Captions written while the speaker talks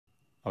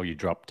Oh, you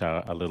dropped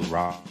a little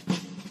rock.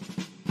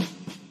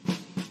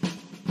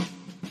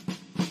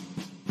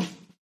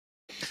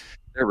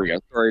 There we go.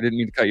 Sorry, I didn't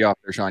mean to cut you off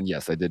there, Sean.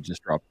 Yes, I did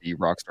just drop the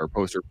Rockstar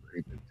poster for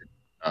you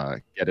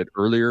to get it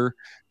earlier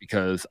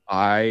because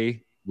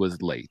I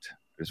was late.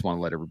 I just want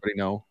to let everybody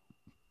know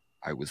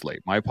I was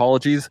late. My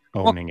apologies.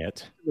 Welcome, Owning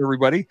it.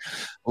 everybody.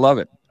 Love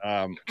it.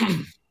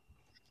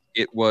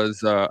 It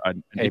was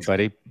an Hey,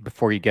 buddy,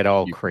 before you get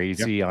all Yep,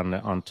 crazy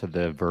onto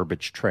the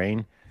verbiage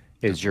train,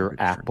 the is your verbiage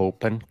app train.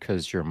 open?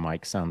 Because your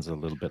mic sounds a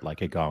little bit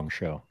like a gong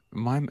show.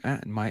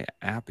 My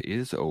app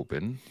is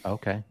open.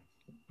 Okay. I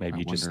Maybe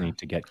you just wonder. need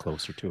to get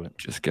closer to it.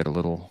 Just get a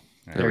little.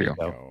 There There we you go.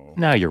 go.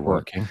 Now you're Or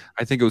working.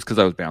 I think it was because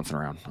I was bouncing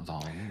around. I was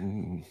all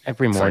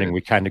Every morning excited.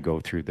 we kind of go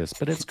through this,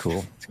 but it's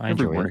cool. I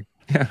Every enjoy morning.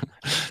 Yeah,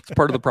 it's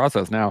part of the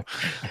process now.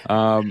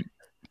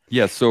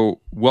 Yeah,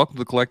 so welcome to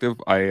the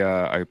collective. I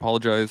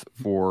apologize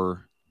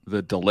for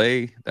the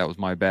delay. That was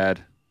my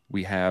bad.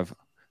 We have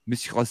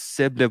Monsieur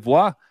Seb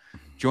Levoix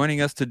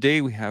joining us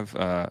today. We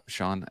have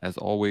Sean, as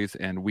always,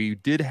 and we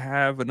did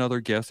have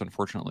another guest.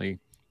 Unfortunately,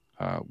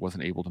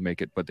 wasn't able to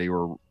make it, but they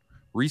were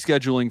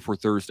rescheduling for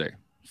Thursday,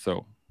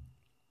 so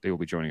they will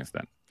be joining us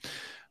then.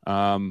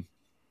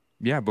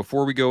 Yeah,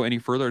 before we go any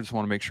further, I just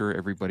want to make sure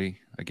everybody,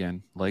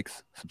 again,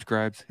 likes,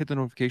 subscribes, hit the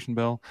notification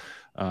bell.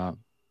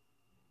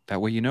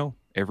 That way you know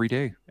every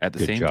day at the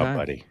Good same job, time.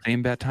 buddy.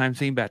 Same bat time,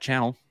 same bat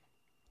channel.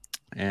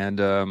 And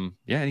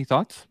yeah, any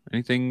thoughts?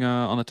 Anything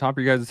on the top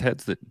of your guys'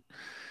 heads that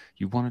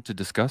you wanted to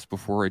discuss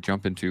before I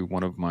jump into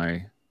one of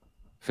my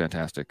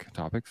fantastic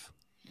topics?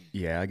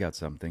 Yeah, I got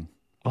something.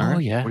 All Oh,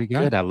 right, yeah. what do you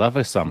got? Good. I love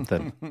us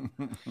something.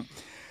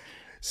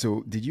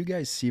 So, did you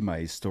guys see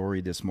my story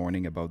this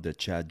morning about the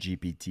Chat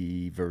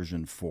GPT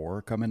version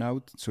 4 coming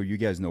out? So, you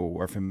guys know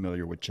are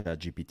familiar with Chat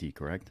GPT,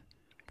 correct?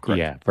 Correct.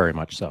 Yeah, very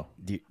much so.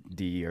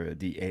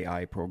 The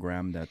AI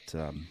program that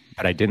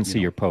But I didn't you see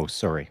know. your post.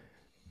 Sorry.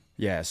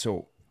 Yeah,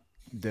 so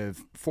the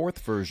fourth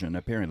version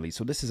apparently.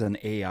 So this is an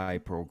AI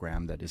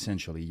program that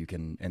essentially you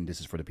can, and this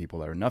is for the people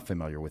that are not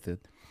familiar with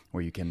it,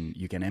 where you can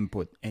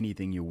input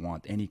anything you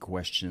want, any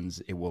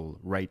questions. It will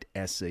write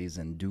essays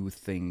and do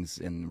things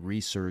and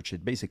research.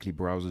 It basically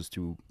browses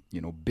to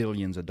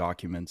billions of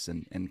documents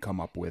and come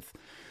up with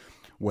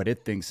what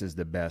it thinks is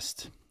the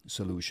best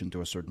solution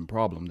to a certain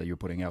problem that you're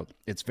putting out.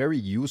 It's very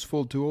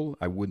useful tool.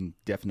 I wouldn't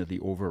definitely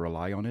over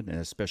rely on it, and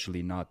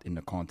especially not in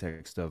the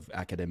context of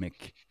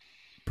academic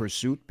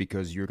pursuit,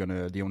 because you're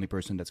gonna the only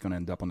person that's gonna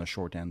end up on the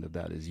short end of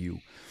that is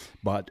you.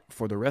 But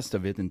for the rest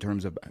of it, in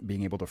terms of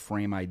being able to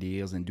frame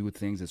ideas and do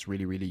things, it's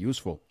really, really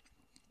useful.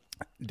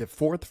 The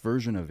fourth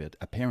version of it,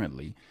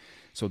 apparently,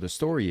 so the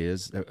story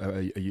is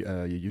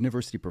a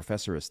university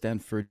professor at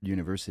Stanford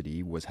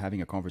University was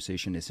having a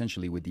conversation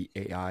essentially with the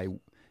AI,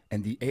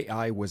 and the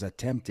AI was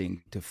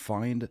attempting to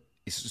find.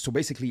 So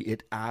basically,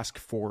 it asked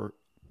for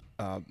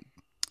uh,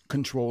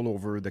 control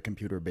over the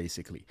computer,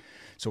 basically.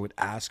 So it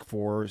asked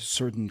for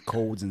certain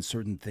codes and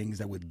certain things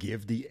that would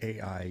give the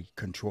AI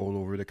control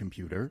over the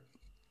computer.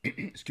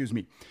 Excuse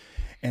me.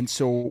 And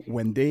so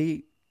when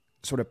they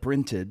sort of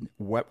printed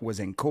what was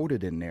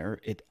encoded in there,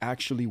 it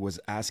actually was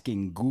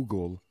asking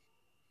Google,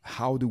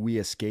 how do we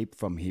escape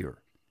from here?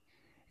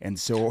 And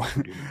so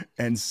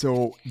and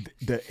so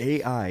the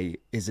AI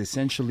is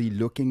essentially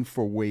looking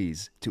for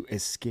ways to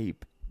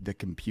escape the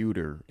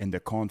computer in the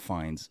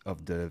confines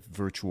of the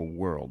virtual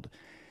world.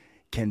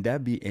 Can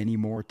that be any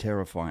more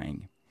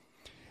terrifying?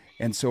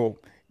 And so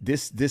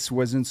this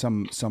wasn't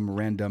some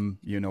random,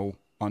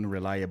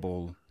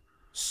 unreliable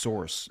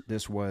source.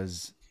 This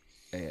was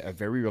a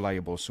very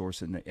reliable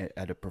source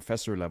at a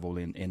professor level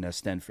in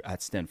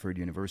at Stanford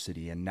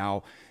University. And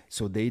now,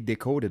 so they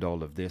decoded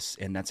all of this,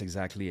 and that's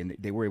exactly, and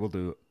they were able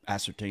to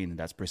ascertain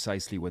that's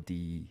precisely what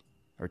the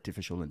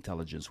artificial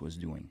intelligence was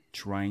doing,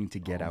 trying to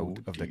get Oh out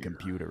of the dear.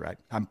 computer.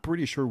 I'm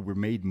pretty sure we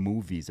made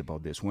movies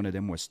about this. One of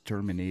them was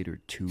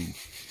Terminator 2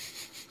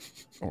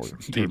 or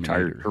The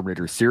entire Terminator.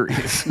 Terminator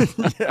series.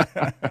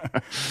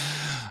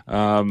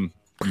 um,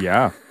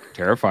 yeah,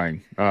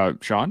 terrifying.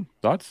 Sean,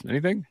 thoughts?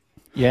 Anything?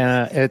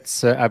 Yeah,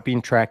 it's I've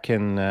been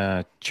tracking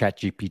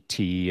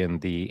ChatGPT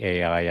and the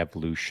AI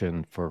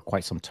evolution for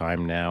quite some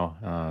time now.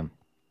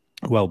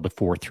 Well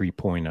before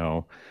 3.0.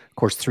 Of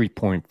course,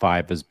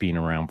 3.5 has been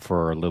around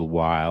for a little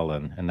while,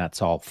 and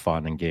that's all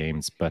fun and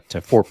games. But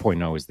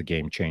 4.0 is the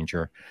game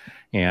changer,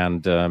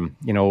 and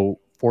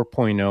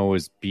 4.0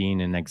 has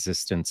been in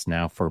existence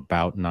now for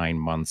about 9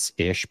 months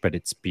ish, but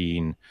it's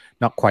been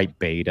not quite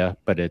beta,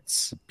 but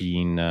it's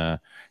been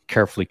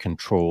carefully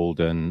controlled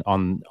and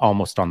on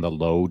almost on the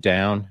low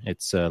down.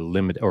 It's a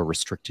limit or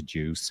restricted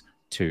use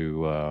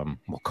to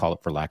we'll call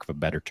it, for lack of a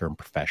better term,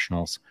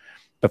 professionals.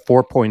 But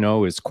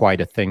 4.0 is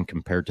quite a thing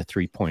compared to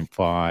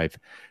 3.5.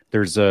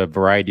 There's a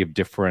variety of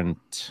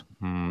different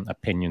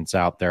opinions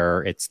out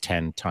there. It's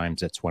 10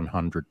 times, it's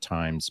 100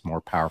 times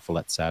more powerful,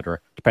 etc.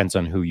 Depends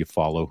on who you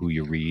follow, who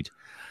you read.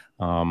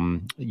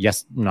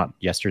 Yes, not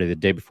yesterday, the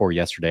day before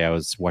yesterday, I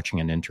was watching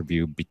an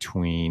interview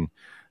between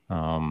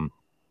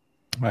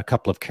a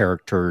couple of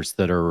characters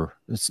that are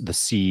the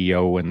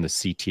CEO and the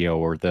CTO,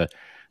 or the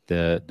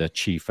the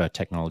chief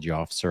technology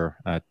officer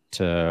at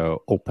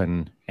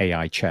Open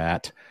AI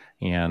Chat,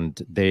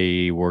 and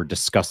they were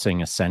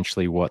discussing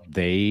essentially what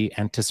they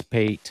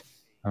anticipate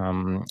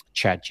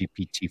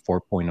ChatGPT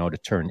 4.0 to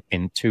turn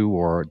into,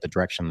 or the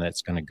direction that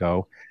it's going to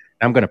go.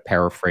 I'm going to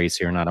paraphrase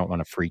here, and I don't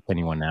want to freak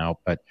anyone out,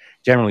 but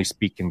generally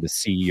speaking, the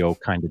CEO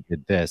kind of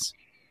did this.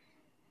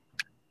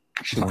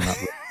 Actually, we're not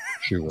really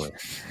sure.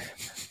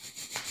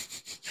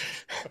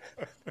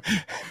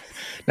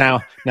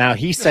 Now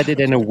he said it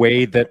in a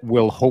way that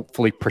will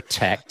hopefully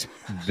protect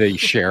the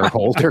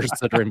shareholders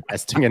that are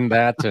investing in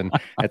that, and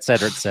et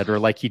cetera, et cetera.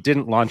 Like, he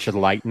didn't launch a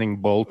lightning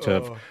bolt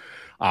of,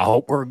 I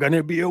hope we're going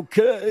to be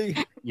okay.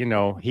 You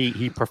know,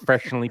 he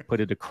professionally put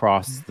it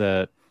across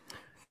the,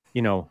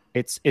 you know,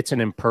 it's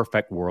an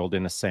imperfect world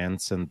in a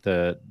sense, and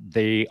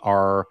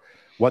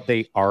what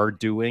they are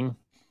doing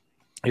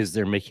is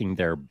they're making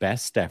their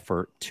best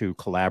effort to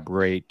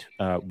collaborate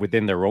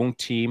within their own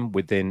team,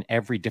 within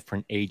every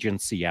different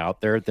agency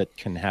out there that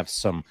can have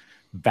some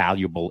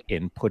valuable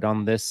input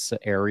on this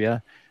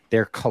area.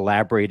 They're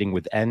collaborating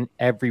with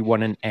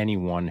everyone and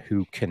anyone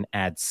who can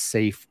add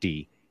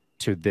safety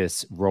to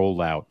this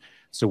rollout.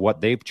 So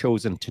what they've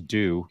chosen to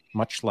do,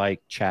 much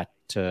like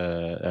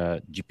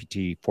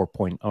GPT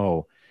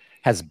 4.0,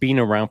 has been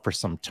around for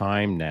some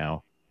time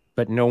now,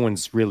 but no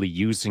one's really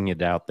using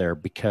it out there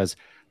because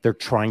they're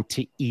trying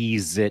to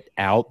ease it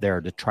out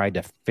there to try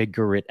to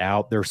figure it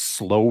out. They're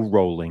slow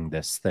rolling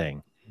this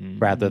thing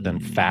rather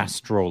than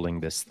fast rolling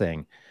this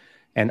thing.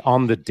 And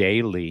on the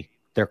daily,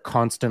 they're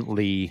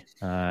constantly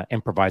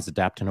improvise,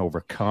 adapt, and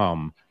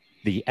overcome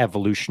the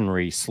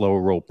evolutionary slow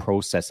roll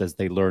process as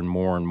they learn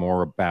more and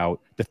more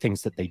about the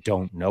things that they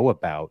don't know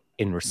about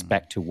in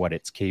respect to what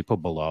it's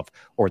capable of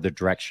or the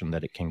direction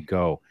that it can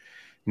go.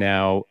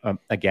 Now,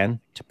 again,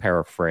 to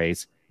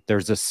paraphrase,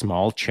 there's a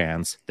small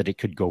chance that it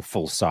could go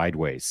full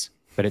sideways,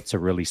 but it's a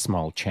really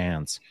small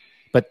chance.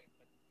 But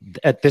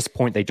at this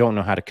point, they don't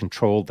know how to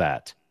control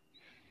that.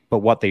 But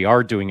what they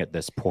are doing at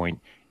this point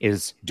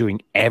is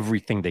doing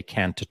everything they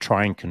can to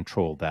try and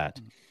control that.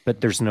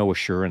 But there's no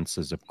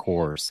assurances, of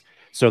course.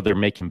 So they're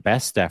making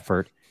best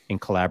effort in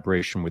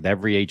collaboration with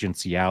every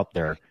agency out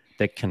there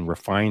that can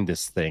refine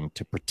this thing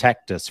to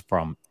protect us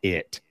from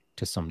it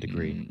to some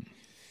degree.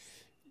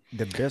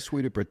 The best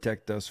way to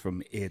protect us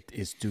from it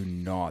is to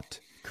not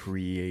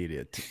create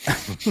it.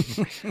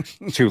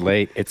 Too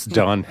late. It's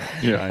done.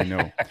 Yeah, I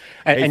know.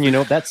 And you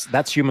know,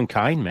 that's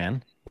humankind,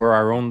 man. We're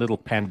our own little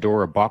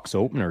Pandora box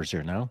openers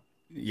here now.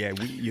 Yeah,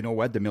 you know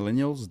what? The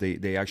millennials,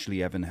 they actually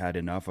haven't had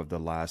enough of the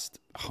last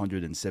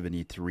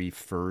 173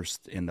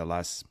 first in the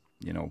last,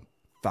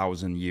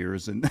 1,000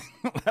 years and the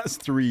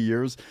last 3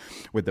 years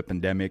with the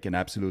pandemic and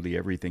absolutely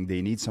everything.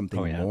 They need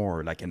something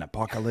more, like an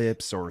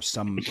apocalypse or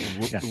some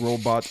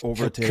robot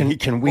overtake.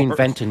 Can we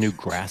invent a new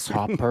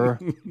grasshopper?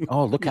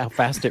 Oh, look how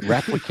fast it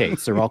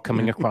replicates. They're all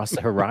coming across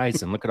the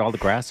horizon. Look at all the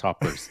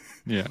grasshoppers.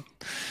 Yeah.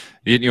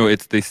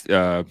 It's this,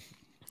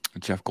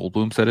 Jeff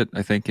Goldblum said it,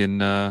 I think, in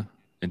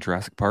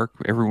Jurassic Park.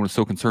 Everyone was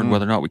so concerned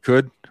whether or not we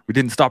could. We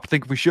didn't stop to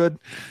think if we should.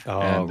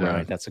 Oh,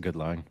 right. That's a good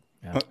line.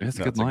 Yeah. It's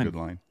a good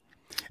line.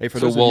 Hey, for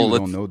those of you who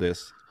don't know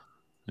this.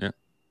 Yeah.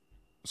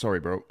 Sorry,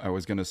 bro. I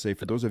was going to say,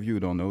 for those of you who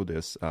don't know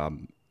this,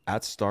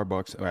 at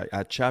Starbucks,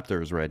 at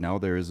Chapters right now,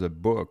 there is a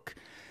book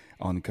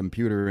on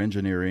computer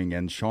engineering,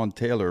 and Sean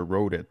Taylor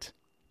wrote it.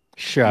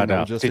 Shut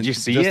up! Did you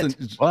see it?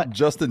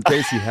 Just in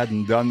case he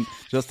hadn't done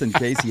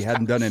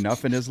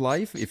enough in his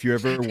life. If you're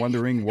ever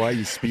wondering why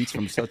he speaks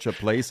from such a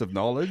place of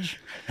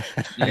knowledge,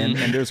 and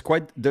there's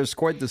quite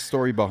the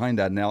story behind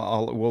that.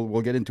 Now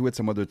we'll get into it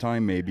some other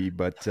time maybe,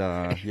 but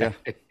yeah.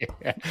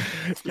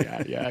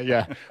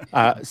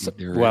 Our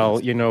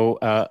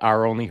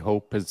only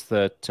hope is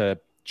that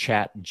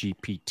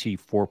ChatGPT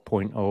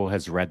 4.0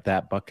 has read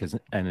that book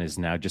and is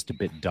now just a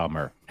bit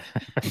dumber.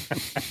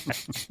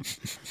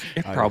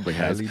 It probably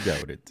has. I highly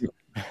doubt it.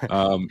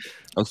 I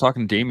was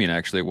talking to Damien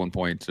actually at one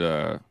point,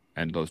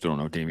 and those who don't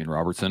know Damien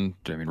Robertson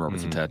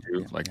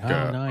tattoo.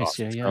 Nice,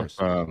 yeah.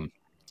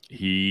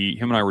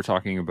 Him and I were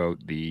talking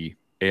about the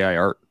AI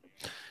art.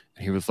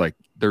 He was like,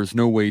 "There's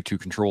no way to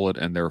control it,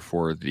 and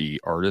therefore the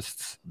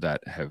artists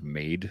that have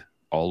made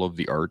all of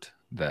the art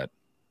that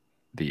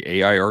the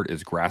AI art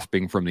is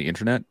grasping from the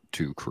internet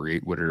to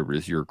create whatever it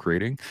is you're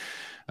creating,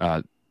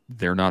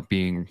 they're not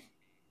being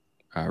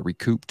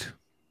recouped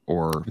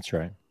or that's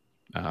right,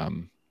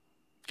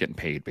 getting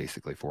paid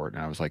basically for it."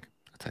 And I was like,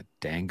 that's a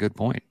dang good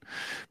point.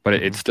 But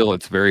it's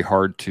very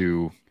hard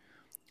to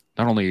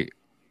not only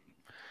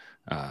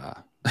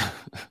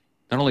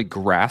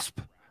grasp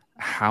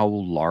how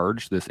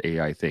large this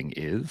AI thing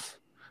is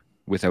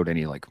without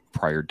any like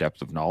prior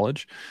depth of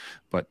knowledge,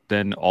 but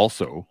then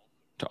also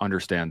to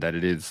understand that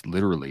it is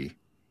literally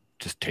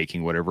just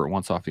taking whatever it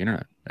wants off the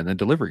internet and then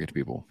delivering it to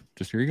people.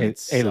 Just here you go.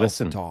 Hey,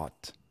 listen.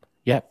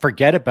 Yeah,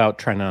 forget about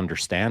trying to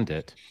understand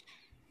it.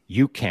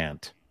 You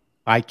can't.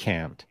 I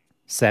can't.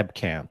 Seb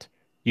can't.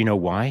 You know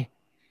why?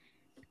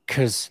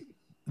 Because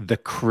the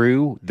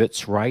crew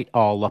that's right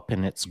all up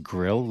in its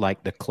grill,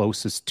 like the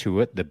closest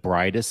to it, the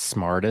brightest,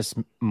 smartest,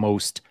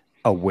 most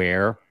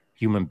aware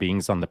human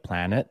beings on the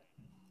planet,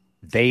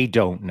 They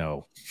don't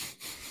know.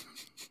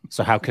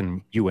 So how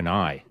can you and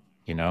I,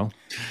 you know?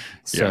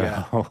 So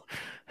Yeah.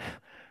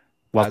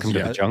 welcome As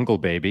to the jungle,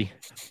 baby.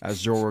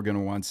 as Joe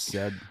Rogan once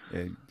said,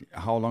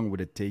 how long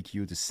would it take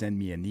you to send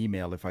me an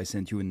email if I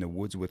sent you in the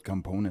woods with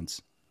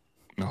components?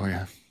 Oh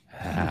yeah.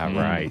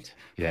 Right.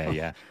 Yeah,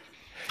 yeah.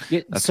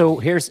 Yeah, That's so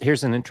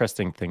here's an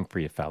interesting thing for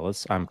you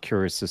fellas. I'm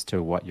curious as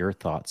to what your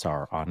thoughts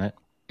are on it.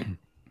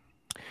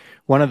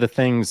 One of the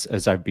things,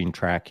 as I've been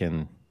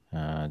tracking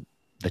uh,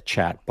 the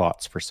chat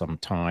bots for some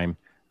time,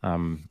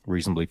 I'm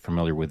reasonably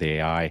familiar with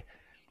AI.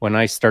 When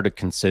I started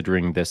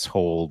considering this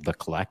whole the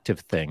collective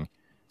thing,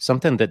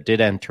 something that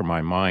did enter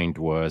my mind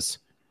was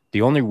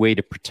the only way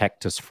to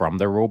protect us from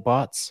the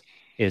robots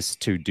is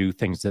to do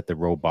things that the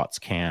robots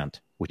can't,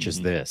 which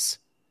is this.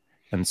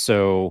 And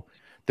so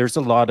there's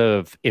a lot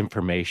of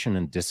information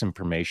and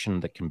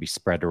disinformation that can be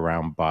spread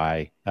around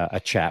by a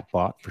chat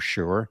bot for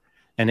sure.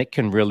 And it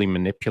can really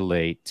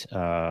manipulate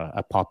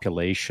a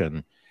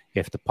population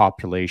if the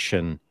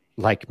population,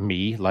 like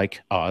me,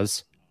 like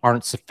us,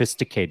 aren't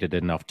sophisticated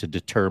enough to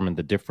determine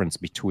the difference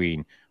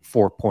between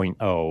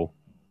 4.0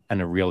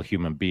 and a real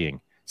human being.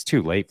 It's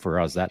too late for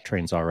us. That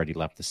train's already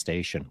left the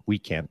station. We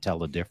can't tell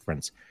the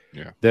difference.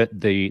 yeah.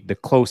 The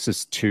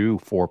closest to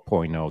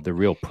 4.0, the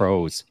real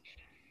pros,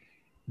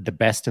 the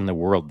best in the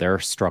world, they're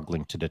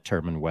struggling to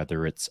determine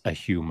whether it's a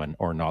human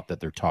or not that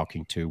they're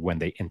talking to when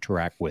they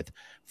interact with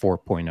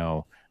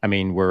 4.0. I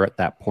mean, we're at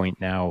that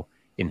point now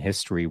in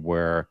history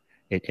where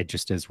it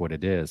just is what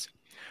it is.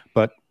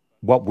 But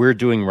what we're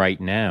doing right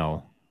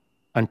now,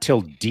 until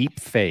deep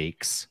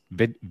fakes,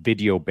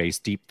 video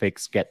based deep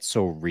fakes get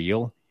so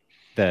real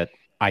that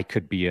I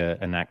could be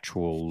an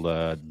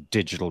actual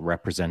digital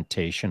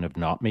representation of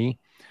not me.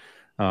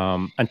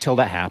 Until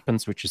that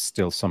happens, which is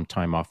still some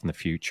time off in the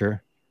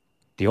future,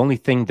 the only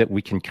thing that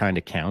we can kind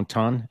of count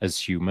on as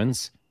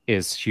humans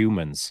is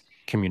humans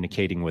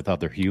communicating with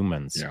other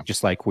humans, Yeah.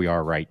 just like we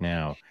are right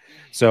now.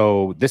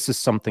 So this is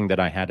something that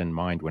I had in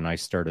mind when I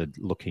started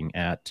looking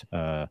at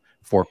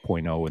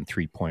 4.0 and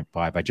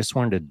 3.5. I just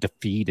wanted to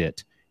defeat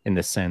it in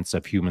the sense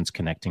of humans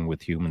connecting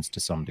with humans to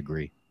some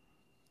degree.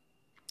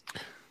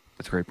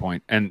 That's a great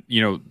point. And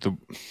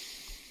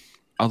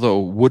although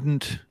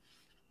wouldn't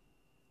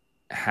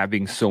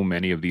having so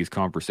many of these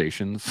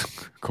conversations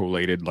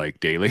collated like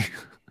daily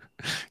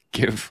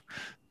give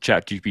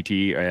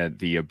ChatGPT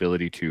the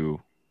ability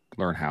to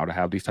learn how to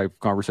have these type of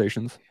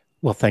conversations?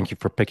 Well, thank you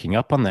for picking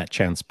up on that,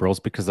 Chance Bros,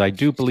 because I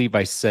do believe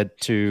I said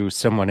to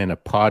someone in a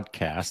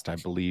podcast, I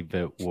believe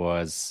it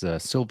was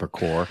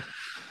Silvercore,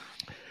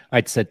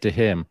 I'd said to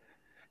him,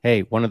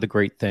 hey, one of the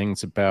great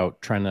things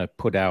about trying to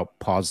put out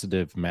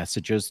positive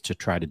messages to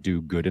try to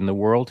do good in the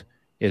world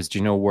is, do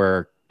you know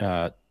where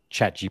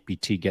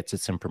ChatGPT gets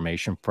its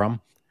information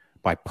from?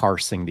 By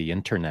parsing the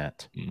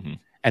internet. Mm-hmm.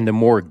 And the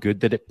more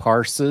good that it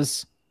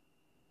parses,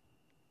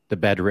 the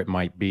better it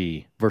might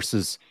be,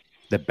 versus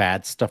the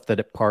bad stuff that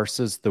it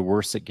parses, the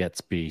worse it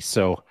gets be.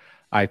 So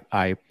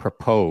I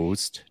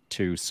proposed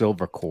to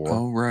Silvercore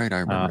Oh, right. I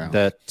remember now.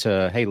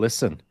 that hey,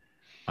 listen,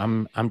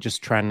 I'm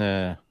just trying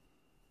to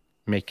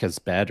make us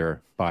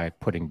better by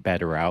putting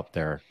better out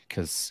there.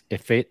 Because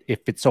if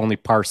it's only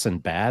parsing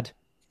bad,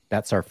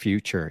 that's our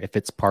future. If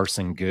it's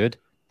parsing good,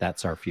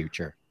 that's our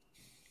future.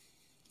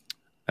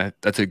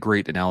 That's a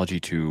great analogy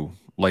to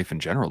life in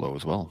general, though,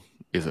 as well.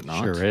 Is it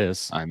not? Sure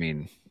is. I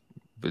mean,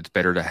 it's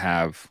better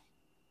to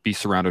be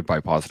surrounded by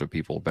positive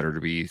people, better to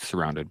be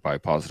surrounded by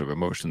positive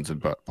emotions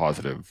and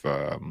positive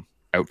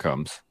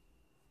outcomes.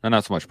 And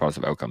not so much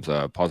positive outcomes,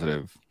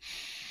 positive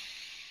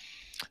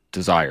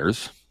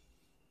desires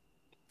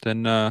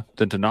than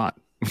to not.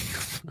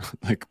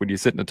 Like when you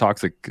sit in a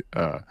toxic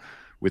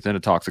within a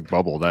toxic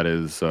bubble, that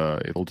is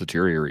it'll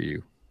deteriorate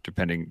you.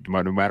 Depending,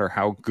 no matter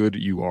how good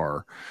you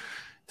are,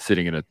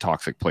 sitting in a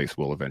toxic place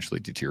will eventually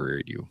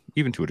deteriorate you,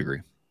 even to a degree.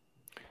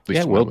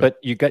 Yeah, well, but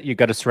you got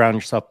to surround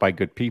yourself by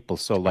good people.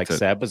 So, like That's it.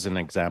 Seb as an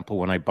example,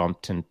 when I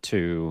bumped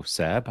into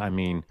Seb, I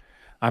mean,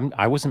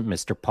 I wasn't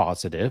Mr.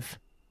 Positive.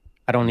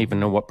 I don't even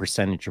know what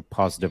percentage of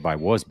positive I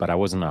was, but I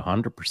wasn't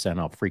 100%.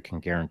 I'll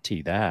freaking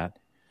guarantee that.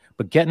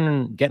 But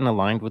getting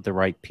aligned with the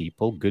right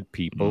people, good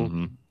people,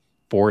 Mm-hmm.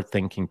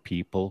 forward-thinking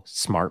people,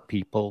 smart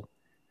people,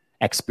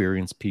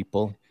 experienced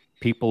people,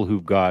 people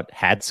who've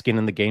had skin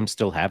in the game,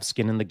 still have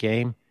skin in the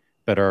game,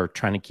 but are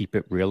trying to keep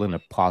it real in a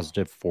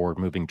positive,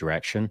 forward-moving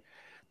direction.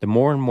 The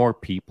more and more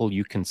people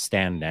you can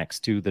stand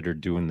next to that are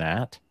doing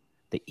that,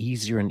 the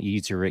easier and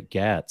easier it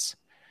gets.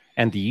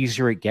 And the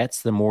easier it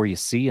gets, the more you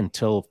see,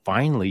 until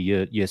finally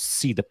you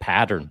see the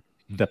pattern.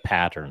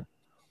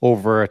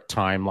 Over a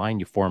timeline,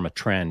 you form a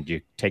trend.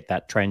 You take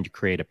that trend, you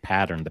create a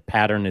pattern. The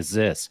pattern is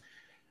this: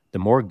 the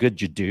more good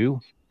you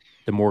do,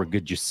 the more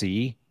good you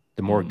see,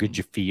 the more good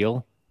you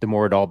feel, the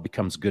more it all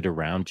becomes good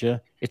around you.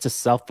 It's a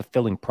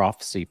self-fulfilling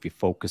prophecy if you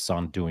focus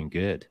on doing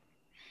good.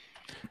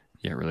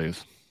 Yeah, it really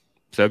is.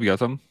 Seb, you got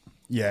something?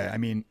 Yeah, I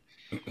mean,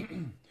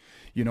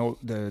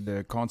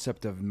 the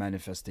concept of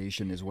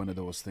manifestation is one of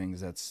those things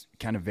that's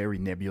kind of very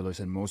nebulous,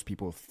 and most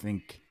people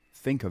think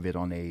think of it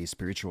on a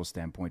spiritual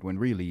standpoint when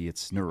really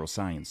it's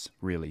neuroscience,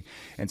 really.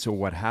 And so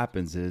what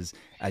happens is,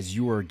 as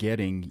you are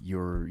getting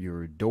your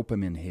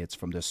dopamine hits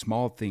from the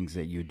small things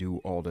that you do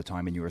all the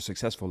time and you are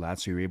successful at,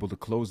 so you're able to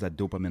close that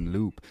dopamine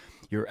loop,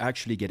 you're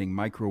actually getting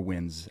micro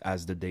wins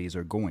as the days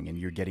are going, and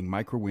you're getting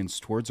micro wins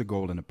towards a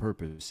goal and a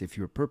purpose. If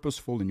you're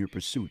purposeful in your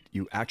pursuit,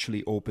 you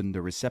actually open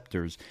the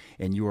receptors,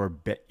 and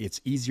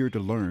it's easier to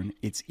learn,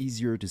 it's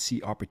easier to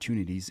see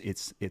opportunities,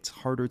 it's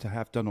harder to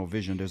have tunnel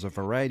vision. There's a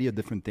variety of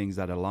different things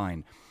that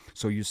align.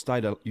 So you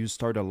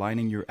start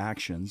aligning your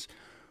actions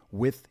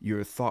with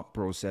your thought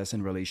process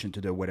in relation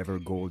to the whatever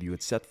goal you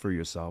had set for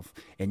yourself,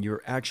 and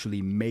you're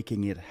actually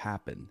making it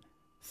happen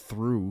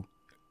through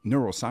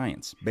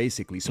neuroscience,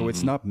 basically. So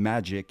it's not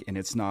magic, and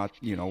it's not,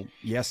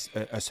 yes,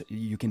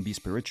 you can be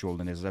spiritual,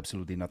 and there's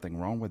absolutely nothing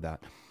wrong with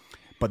that,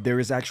 but there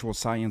is actual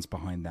science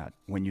behind that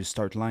when you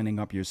start lining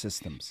up your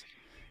systems.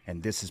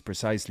 And this is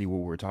precisely what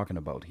we're talking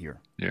about here.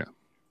 Yeah.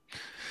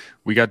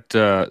 We got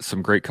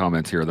some great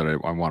comments here that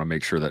I want to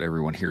make sure that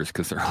everyone hears,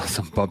 because they're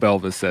awesome. Bob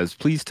Elvis says,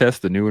 please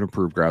test the new and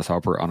improved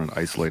grasshopper on an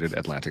isolated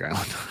Atlantic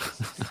island.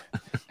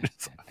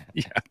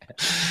 Yeah.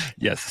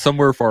 Yes,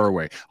 somewhere far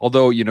away.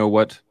 Although, you know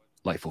what?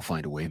 Life will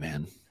find a way,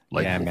 man.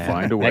 Life will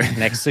find a way.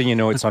 Next thing you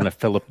know, it's on a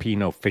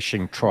Filipino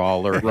fishing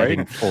trawler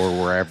heading for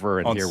wherever,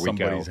 and on here we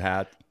go. Somebody's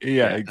hat.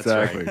 Yeah,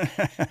 exactly. Right.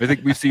 I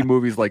think we've seen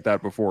movies like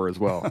that before as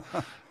well.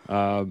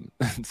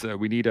 So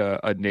we need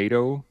a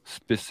NATO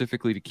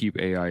specifically to keep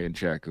AI in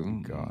check.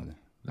 God,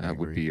 that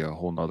would be a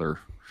whole nother.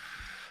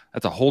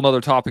 That's a whole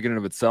nother topic in and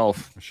of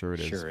itself. Sure,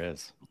 it is. Sure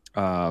is.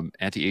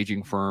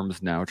 Anti-aging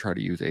firms now try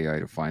to use AI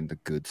to find the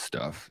good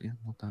stuff. Yeah,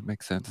 well, that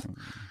makes sense.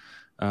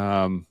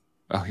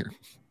 Here,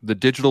 the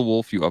digital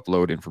wolf you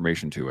upload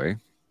information to, eh?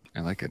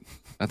 I like it.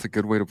 That's a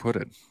good way to put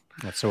it.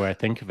 That's the way I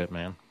think of it,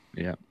 man.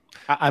 Yeah.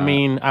 I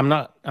mean, I'm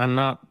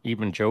not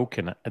even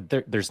joking.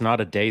 There's not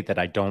a day that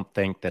I don't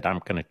think that I'm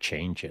going to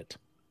change it.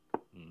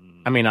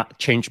 I mean, I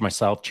change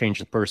myself, change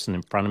the person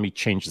in front of me,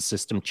 change the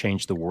system,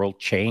 change the world,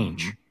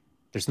 change.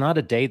 There's not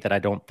a day that I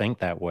don't think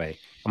that way.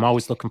 I'm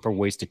always looking for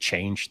ways to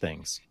change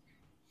things.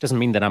 Doesn't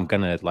mean that I'm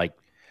going to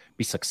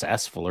be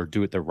successful or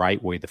do it the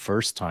right way the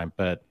first time,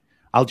 but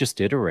I'll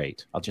just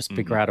iterate. I'll just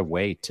figure out a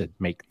way to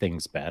make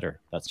things better.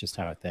 That's just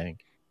how I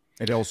think.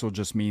 It also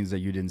just means that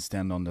you didn't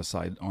stand on the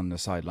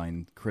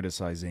sideline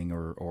criticizing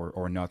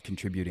or not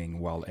contributing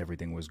while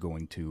everything was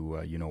going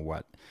to you know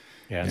what.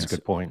 Yeah, that's a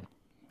good point.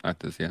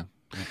 That is, yeah.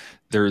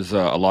 There's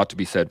a lot to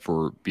be said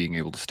for being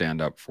able to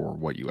stand up for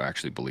what you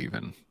actually believe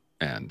in,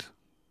 and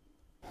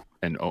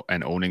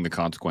owning the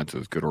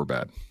consequences, good or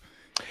bad.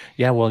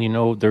 Yeah,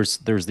 well, there's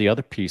the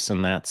other piece,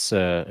 and that's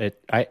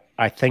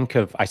I think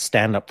of, I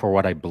stand up for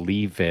what I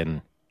believe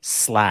in /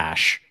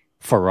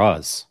 for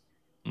us.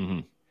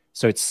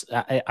 So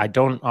I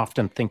don't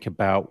often think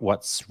about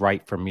what's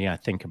right for me. I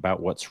think about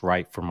what's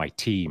right for my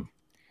team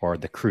or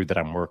the crew that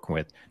I'm working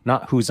with,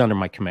 not who's under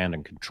my command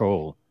and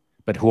control,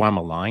 but who I'm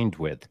aligned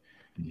with.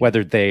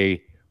 Whether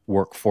they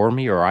work for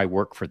me or I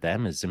work for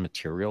them is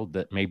immaterial.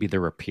 That maybe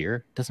they're a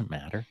peer, doesn't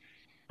matter.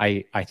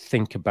 I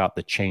think about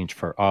the change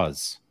for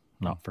us,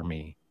 not for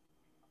me.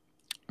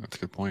 That's a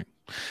good point.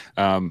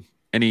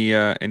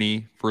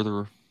 Any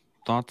further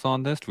thoughts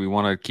on this? Do we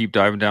want to keep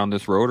diving down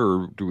this road,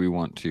 or do we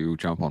want to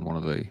jump on one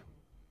of the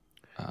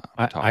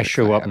I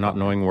show up not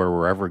knowing where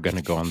we're ever going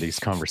to go on these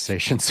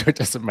conversations, so it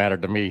doesn't matter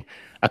to me.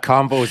 A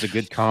convo is a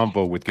good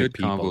convo with good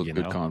people. Convo is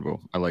good convo.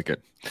 I like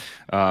it.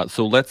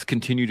 So let's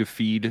continue to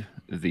feed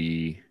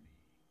the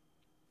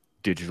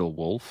digital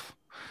wolf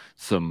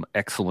some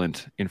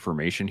excellent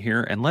information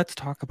here, and let's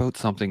talk about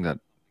something that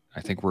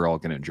I think we're all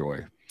going to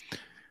enjoy: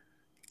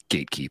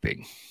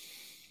 gatekeeping.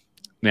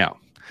 Now,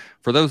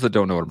 for those that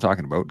don't know what I'm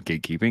talking about,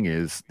 gatekeeping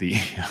is the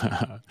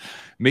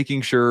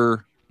making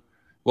sure.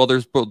 Well,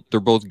 they're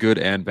both good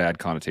and bad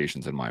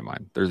connotations in my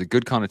mind. There's a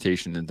good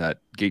connotation in that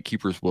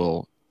gatekeepers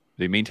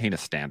they maintain a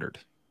standard.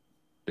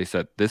 They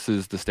said this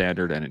is the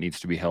standard and it needs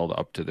to be held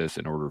up to this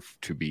in order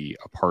to be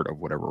a part of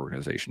whatever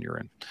organization you're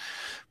in.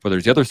 But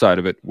there's the other side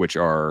of it, which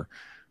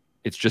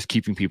it's just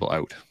keeping people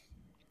out.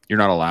 You're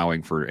not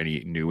allowing for any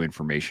new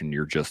information.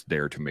 You're just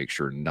there to make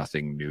sure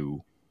nothing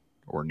new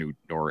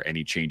or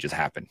any changes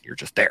happen. You're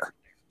just there.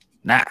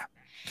 Nah.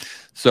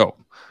 So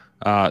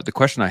the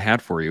question I had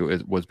for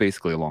you was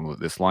basically along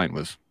this line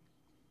was,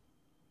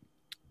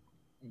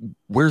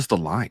 where's the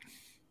line?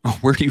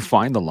 Where do you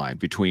find the line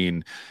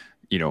between,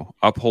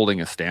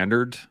 upholding a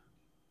standard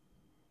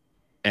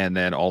and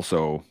then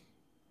also,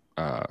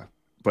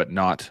 but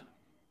not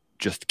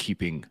just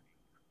keeping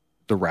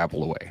the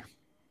rabble away,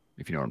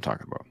 if you know what I'm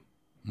talking about.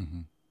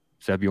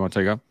 Seb, you want to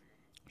take up?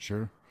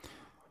 Sure.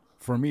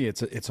 For me,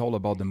 it's all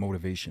about the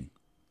motivation.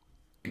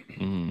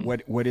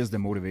 What is the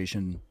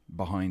motivation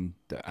behind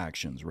the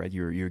actions, right?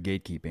 You're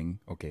gatekeeping.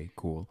 Okay,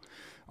 cool.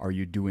 Are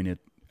you doing it?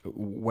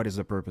 What is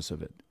the purpose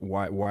of it?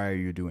 Why are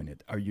you doing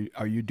it?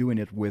 Are you doing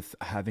it with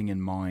having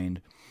in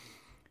mind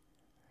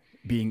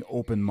being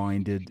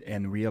open-minded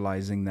and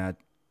realizing that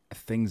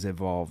things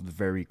evolve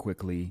very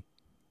quickly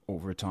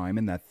over time,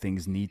 and that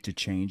things need to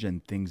change,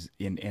 and things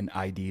and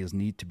ideas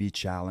need to be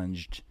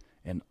challenged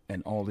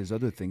and all these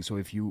other things. So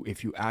if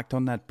you act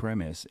on that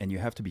premise, and you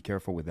have to be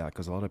careful with that,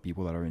 because a lot of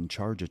people that are in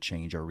charge of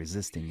change are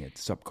resisting it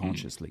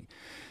subconsciously.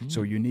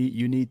 So you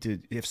need to,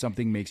 if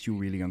something makes you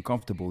really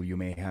uncomfortable, you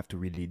may have to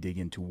really dig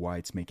into why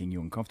it's making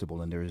you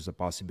uncomfortable, and there is a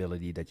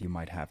possibility that you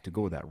might have to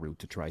go that route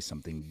to try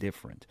something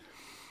different.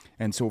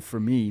 And so for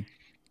me,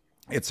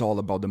 it's all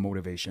about the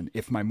motivation.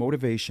 If my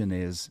motivation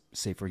is,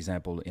 say, for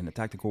example, in the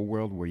tactical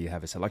world where you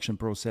have a selection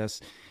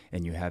process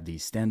and you have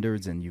these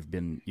standards, and you've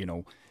been,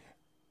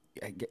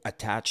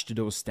 attached to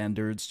those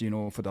standards,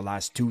 for the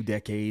last 2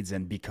 decades,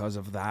 and because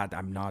of that,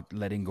 I'm not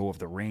letting go of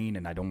the rein,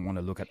 and I don't want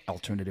to look at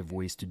alternative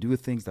ways to do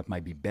things that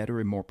might be better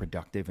and more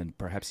productive, and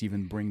perhaps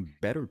even bring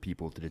better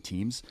people to the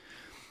teams.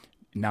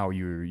 Now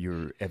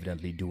you're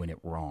evidently doing it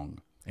wrong,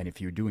 and if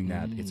you're doing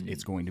that,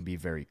 it's going to be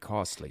very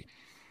costly.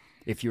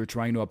 If you're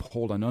trying to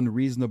uphold an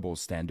unreasonable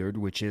standard,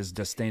 which is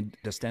the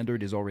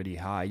standard is already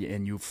high,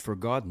 and you've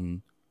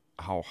forgotten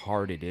how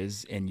hard it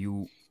is, and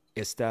you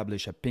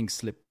establish a pink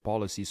slip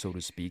policy, so to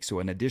speak, so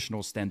an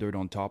additional standard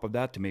on top of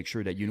that to make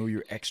sure that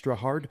you're extra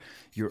hard,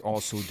 you're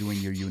also doing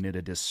your unit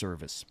a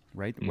disservice,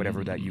 right?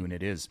 Whatever that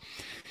unit is.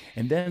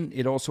 And then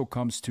it also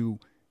comes to,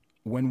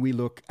 when we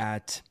look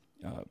at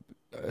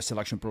a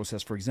selection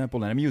process, for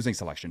example, and I'm using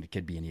selection, it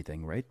could be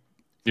anything, right?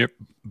 Yep.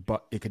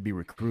 But it could be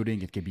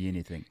recruiting, it could be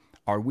anything.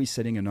 Are we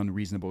setting an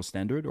unreasonable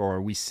standard, or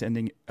are we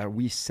setting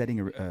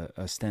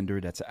a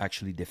standard that's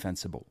actually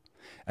defensible?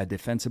 A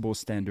defensible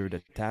standard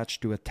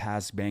attached to a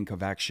task bank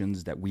of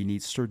actions that we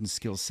need certain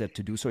skill set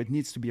to do. So it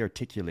needs to be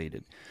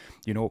articulated.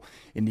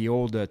 In the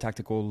old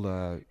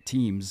tactical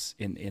teams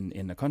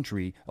in the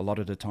country, a lot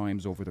of the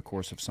times over the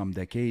course of some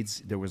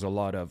decades, there was a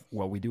lot of,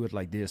 well, we do it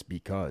like this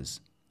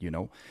because,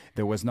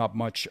 there was not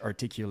much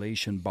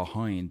articulation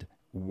behind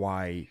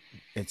why.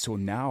 And so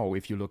now,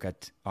 if you look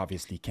at,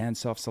 obviously,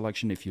 CANSOF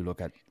selection, if you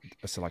look at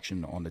a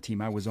selection on the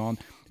team I was on,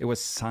 it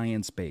was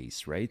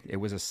science-based, right? It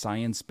was a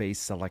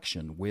science-based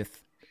selection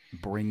with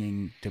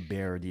bringing to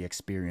bear the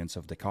experience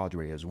of the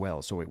cadre as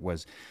well. So it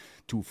was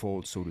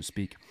twofold, so to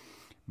speak.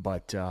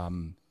 But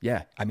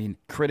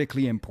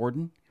critically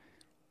important.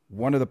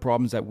 One of the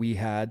problems that we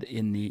had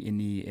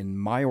in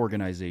my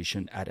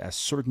organization at a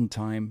certain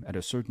time, at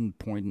a certain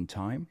point in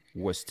time,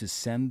 was to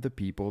send the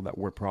people that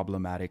were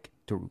problematic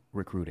to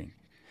recruiting.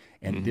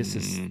 And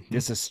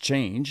this has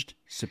changed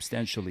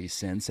substantially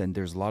since, and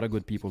there's a lot of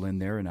good people in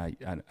there, and I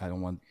don't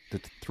want to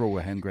throw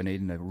a hand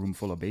grenade in a room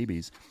full of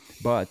babies,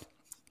 but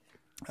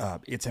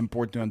it's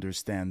important to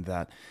understand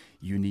that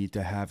you need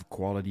to have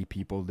quality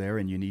people there,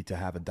 and you need to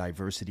have a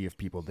diversity of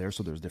people there.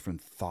 So there's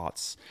different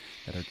thoughts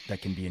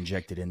that can be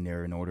injected in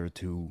there in order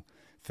to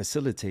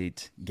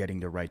facilitate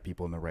getting the right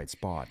people in the right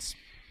spots.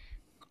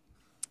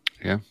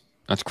 Yeah,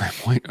 that's a great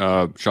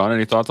point. Sean,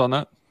 any thoughts on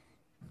that?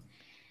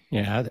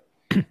 Yeah,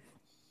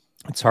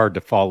 it's hard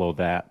to follow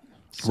that.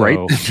 So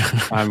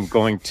right. I'm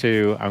going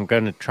to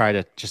try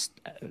to just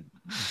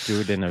do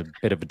it in a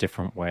bit of a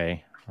different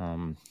way.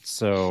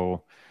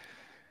 So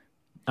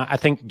I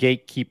think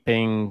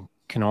gatekeeping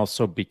can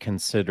also be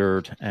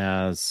considered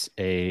as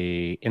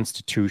a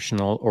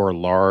institutional or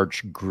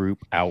large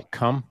group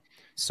outcome.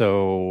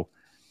 So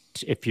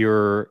if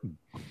you're,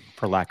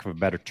 for lack of a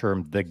better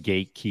term, the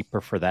gatekeeper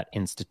for that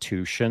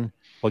institution,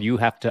 well, you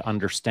have to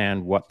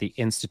understand what the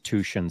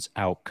institution's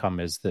outcome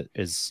is that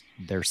is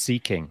they're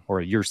seeking,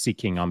 or you're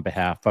seeking on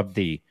behalf of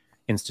the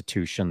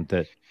institution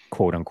that,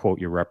 quote unquote,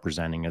 you're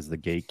representing as the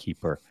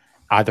gatekeeper.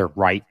 Either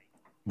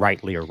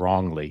rightly or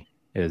wrongly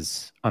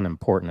is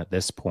unimportant at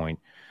this point,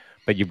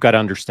 but you've got to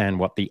understand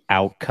what the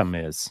outcome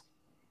is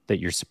that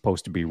you're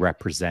supposed to be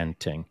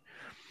representing.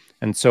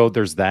 And so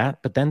there's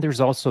that, but then there's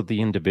also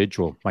the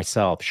individual,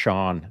 myself,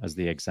 Sean, as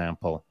the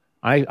example.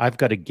 I've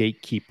got to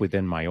gatekeep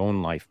within my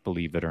own life,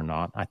 believe it or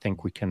not. I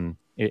think we can,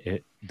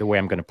 the way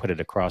I'm going to put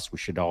it across, we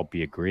should all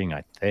be agreeing,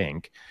 I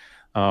think.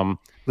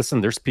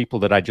 Listen, there's people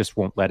that I just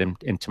won't let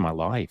into my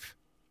life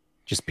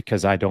just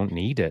because I don't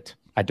need it.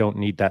 I don't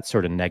need that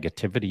sort of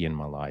negativity in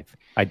my life.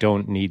 I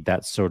don't need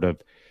that sort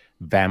of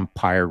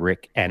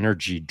vampiric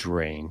energy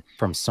drain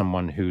from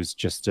someone who's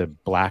just a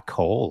black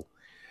hole.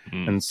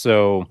 And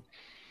so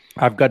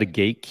I've got to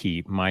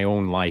gatekeep my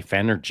own life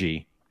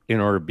energy in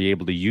order to be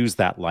able to use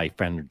that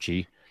life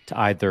energy to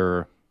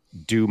either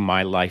do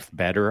my life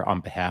better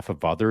on behalf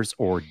of others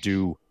or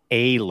do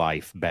a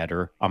life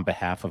better on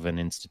behalf of an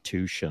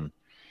institution.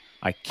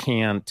 I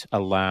can't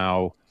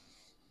allow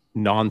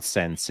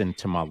nonsense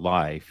into my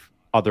life.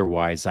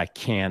 Otherwise, I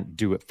can't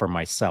do it for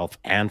myself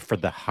and for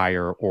the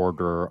higher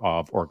order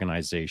of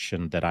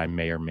organization that I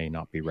may or may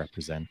not be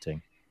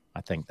representing.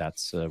 I think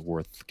that's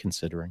worth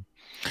considering.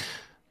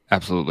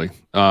 Absolutely.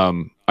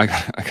 I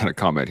got a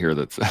comment here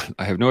that's,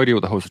 I have no idea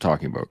what the hosts are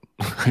talking about.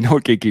 I know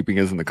what gatekeeping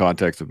is in the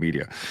context of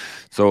media.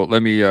 So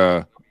let me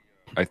at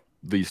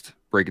least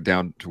break it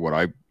down to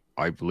what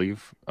I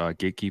believe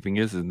gatekeeping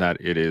is, and that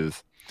it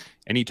is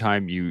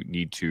anytime you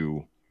need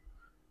to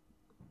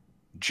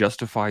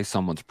justify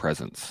someone's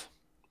presence.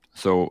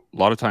 So a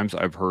lot of times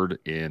I've heard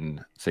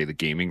in, say, the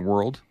gaming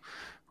world,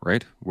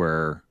 right,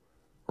 or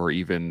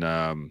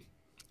even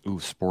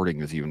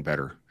sporting is even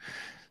better.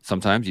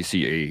 Sometimes you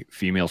see a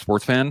female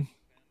sports fan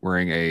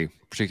wearing a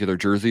particular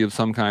jersey of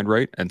some kind,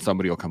 right? And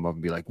somebody will come up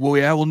and be like, well,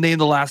 yeah, well, name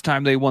the last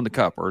time they won the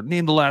cup, or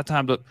name the last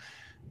time.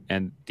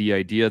 And the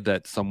idea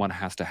that someone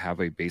has to have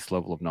a base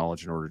level of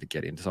knowledge in order to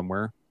get into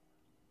somewhere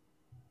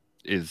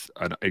is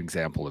an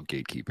example of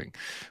gatekeeping.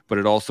 But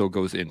it also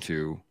goes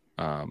into,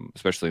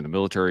 especially in the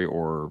military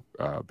or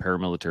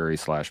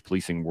paramilitary /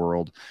 policing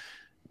world,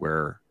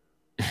 where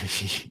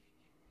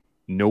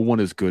no one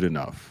is good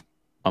enough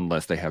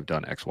unless they have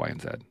done X, Y,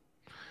 and Z,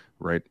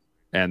 right?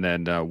 And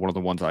then one of the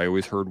ones I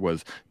always heard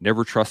was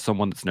never trust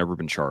someone that's never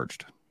been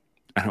charged.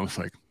 And I was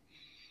like,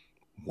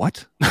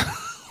 what?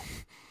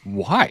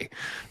 Why?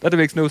 That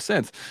makes no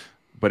sense.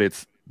 But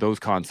it's those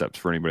concepts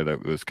for anybody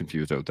that was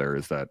confused out there,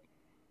 is that,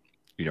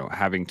 you know,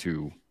 having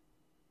to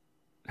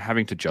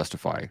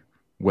justify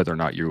whether or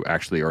not you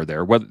actually are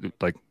there. Whether,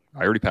 like,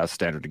 I already passed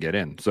standard to get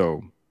in,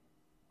 so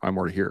I'm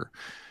already here.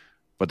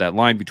 But that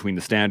line between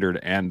the standard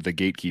and the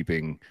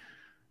gatekeeping,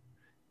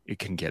 it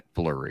can get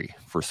blurry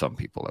for some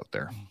people out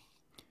there.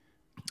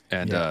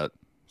 And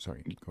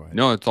sorry, go ahead.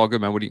 No, it's all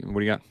good, man. What do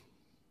you got?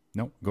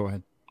 No, go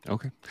ahead.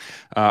 Okay.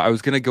 I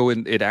was going to go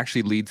in. It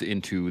actually leads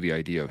into the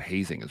idea of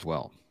hazing as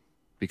well,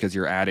 because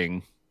you're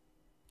adding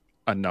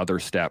another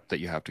step that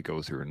you have to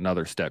go through,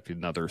 another step,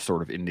 another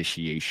sort of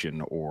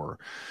initiation or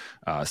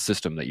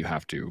system that you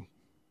have to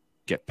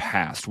get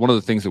past. One of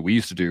the things that we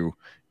used to do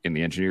in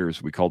the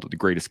engineers, we called it the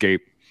Great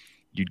Escape.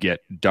 You'd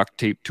get duct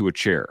taped to a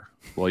chair.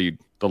 Well,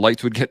 the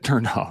lights would get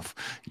turned off.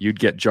 You'd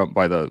get jumped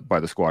by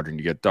the squadron.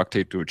 You get duct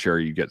taped to a chair.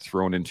 You get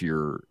thrown into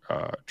your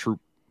troop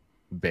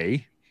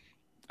bay,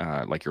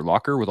 like your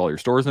locker with all your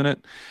stores in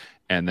it,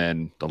 and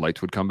then the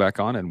lights would come back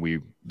on,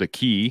 and the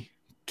key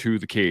to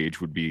the cage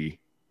would be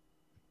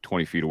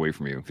 20 feet away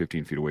from you,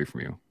 15 feet away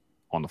from you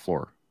on the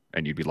floor,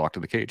 and you'd be locked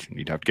in the cage, and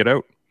you'd have to get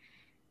out,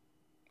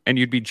 and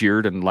you'd be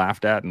jeered and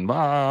laughed at,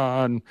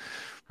 and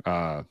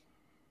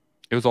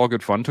it was all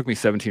good fun. It took me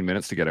 17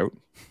 minutes to get out.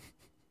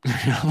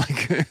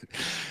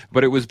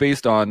 But it was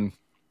based on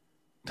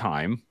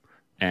time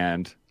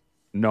and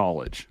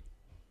knowledge,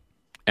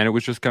 and it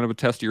was just kind of a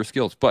test of your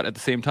skills. But at the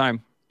same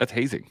time, that's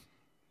hazing.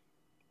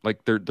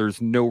 Like,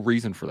 there's no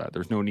reason for that.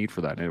 There's no need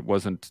for that. And it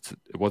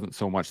wasn't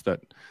so much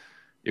that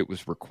it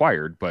was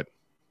required, but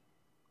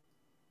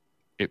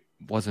it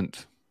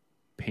wasn't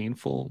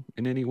painful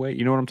in any way.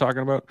 You know what I'm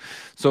talking about?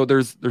 So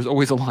there's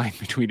always a line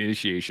between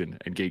initiation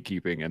and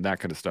gatekeeping and that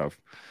kind of stuff,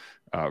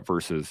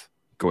 versus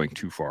going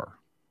too far.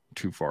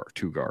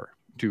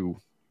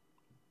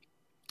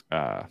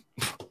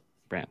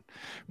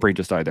 Brain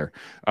just died there.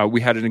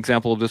 We had an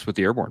example of this with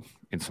the airborne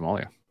in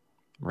Somalia,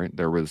 right?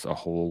 There was a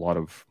whole lot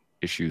of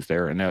issues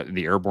there, and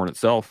the airborne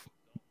itself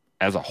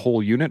as a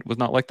whole unit was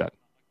not like that,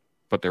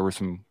 but there were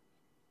some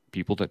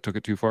people that took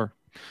it too far.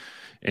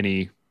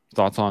 Any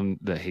thoughts on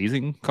the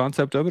hazing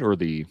concept of it, or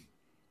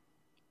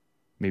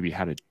maybe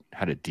how to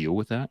deal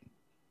with that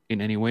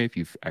in any way if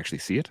you actually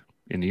see it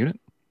in the unit?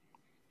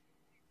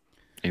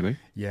 Anybody?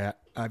 Yeah,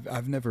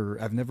 I've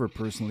never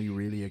personally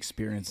really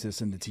experienced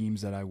this in the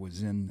teams that I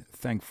was in.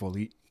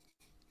 Thankfully,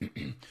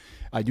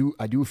 I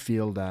do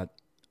feel that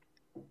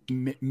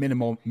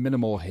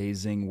minimal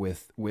hazing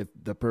with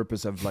the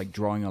purpose of like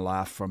drawing a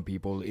laugh from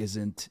people is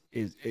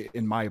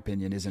in my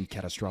opinion isn't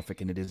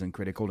catastrophic, and it isn't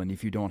critical. And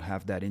if you don't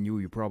have that in you,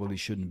 you probably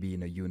shouldn't be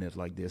in a unit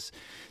like this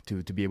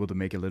to be able to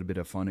make a little bit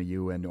of fun of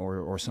you, and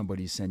or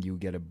somebody send you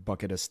get a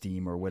bucket of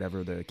steam or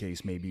whatever the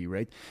case may be,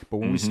 right? But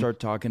when we start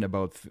talking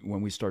about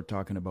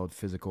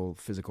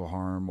physical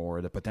harm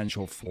or the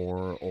potential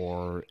for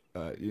or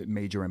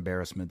major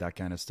embarrassment, that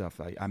kind of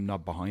stuff, I'm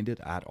not behind it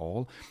at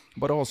all.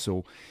 But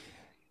also,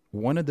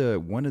 one of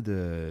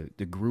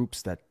the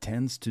groups that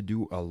tends to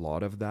do a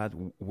lot of that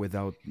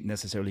without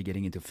necessarily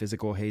getting into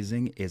physical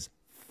hazing is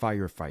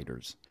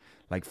firefighters.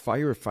 Like,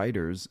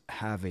 firefighters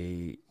have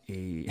a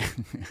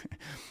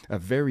a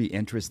very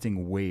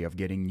interesting way of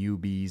getting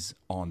newbies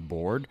on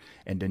board,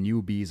 and the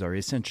newbies are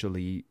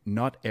essentially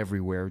not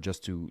everywhere.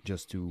 Just to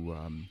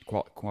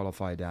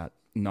qualify that,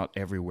 not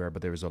everywhere,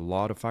 but there's a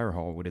lot of fire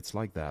hall where it's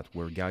like that,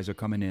 where guys are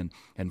coming in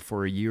and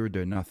for a year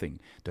they're nothing.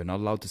 They're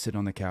not allowed to sit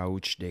on the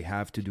couch. They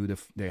have to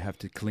they have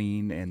to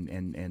clean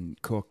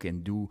and cook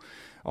and do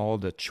all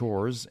the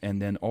chores,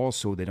 and then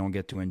also they don't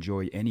get to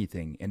enjoy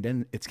anything. And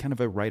then it's kind of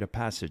a rite of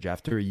passage.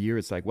 After a year,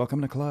 it's like,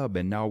 welcome to the club,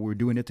 and now we're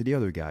doing it to the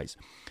other guys.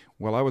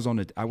 Well, I was on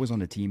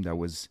a team that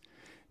was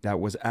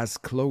as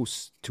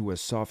close to a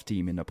soft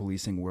team in the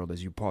policing world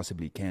as you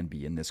possibly can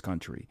be in this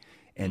country.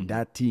 And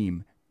that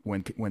team,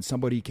 when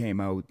somebody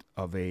came out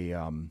of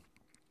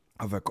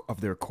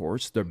their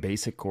course, their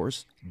basic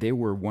course, they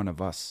were one of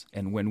us.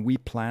 And when we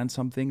planned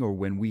something or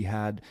when we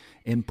had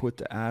input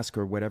to ask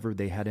or whatever,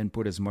 they had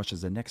input as much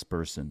as the next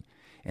person.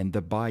 And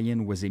the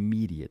buy-in was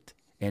immediate.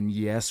 And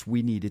yes,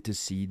 we needed to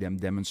see them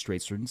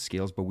demonstrate certain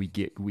skills, but we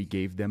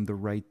gave them the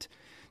right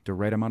the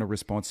right amount of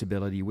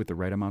responsibility with the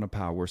right amount of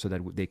power so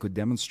that they could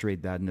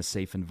demonstrate that in a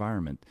safe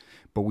environment.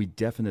 But we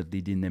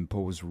definitely didn't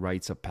impose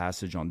rites of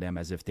passage on them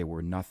as if they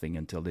were nothing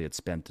until they had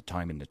spent the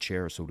time in the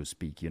chair, so to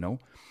speak, you know?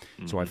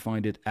 So I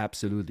find it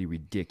absolutely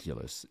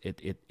ridiculous.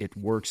 It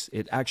works,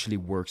 it actually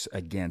works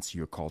against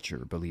your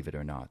culture, believe it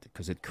or not,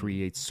 because it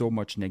creates so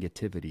much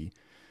negativity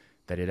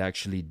that it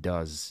actually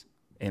does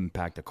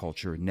impact the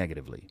culture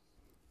negatively.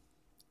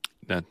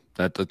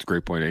 That's a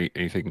great point.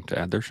 Anything to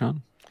add there,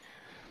 Sean?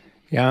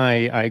 Yeah,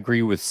 I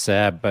agree with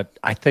Seb, but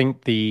I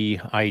think the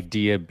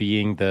idea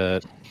being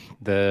the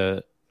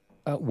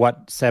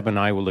what Seb and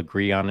I will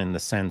agree on in the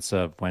sense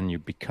of when you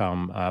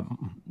become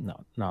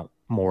not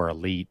more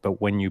elite,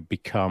 but when you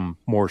become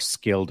more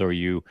skilled or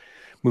you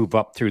move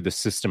up through the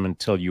system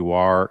until you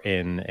are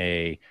in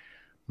a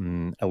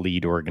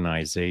elite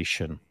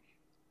organization.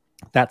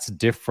 That's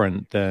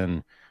different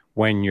than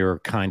when you're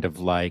kind of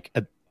like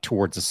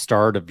towards the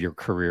start of your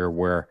career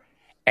where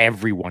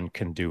everyone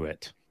can do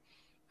it.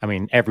 I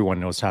mean,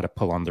 everyone knows how to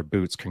pull on their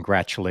boots.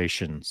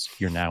 Congratulations,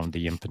 you're now in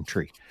the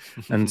infantry.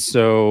 And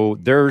so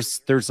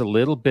there's a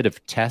little bit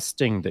of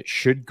testing that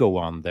should go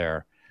on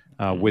there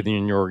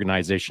within your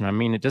organization. I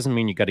mean, it doesn't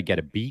mean you got to get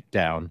a beat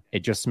down. It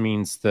just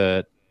means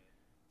that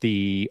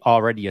the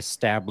already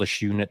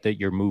established unit that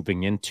you're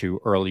moving into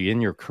early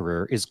in your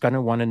career is going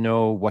to want to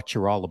know what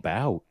you're all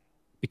about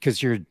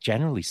because you're,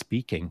 generally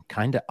speaking,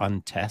 kind of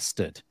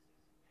untested.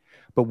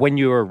 But when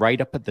you're right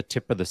up at the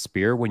tip of the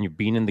spear, when you've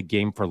been in the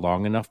game for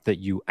long enough that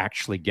you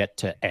actually get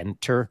to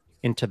enter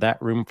into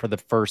that room for the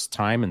first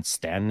time and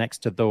stand next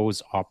to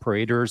those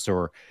operators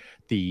or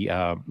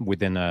the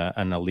within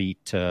an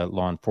elite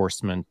law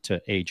enforcement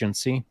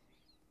agency,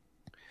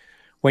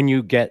 when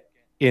you get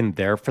in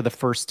there for the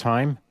first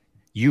time,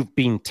 you've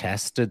been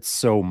tested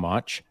so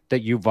much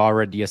that you've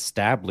already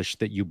established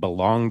that you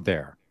belong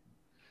there.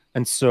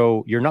 And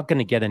so you're not going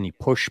to get any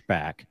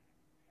pushback.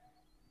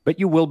 But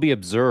you will be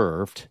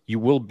observed, you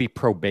will be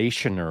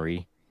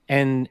probationary,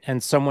 and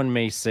someone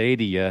may say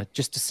to you,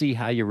 just to see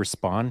how you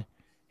respond,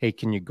 hey,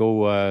 can you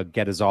go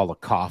get us all a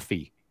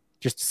coffee,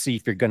 just to see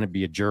if you're going to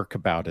be a jerk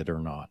about it or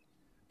not.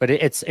 But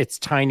it's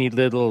tiny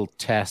little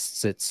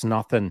tests. It's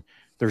nothing.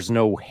 There's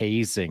no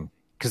hazing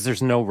because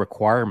there's no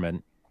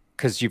requirement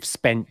because you've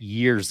spent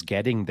years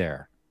getting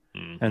there.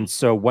 And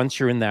so once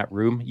you're in that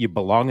room, you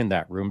belong in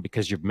that room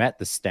because you've met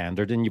the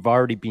standard and you've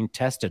already been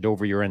tested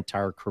over your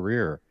entire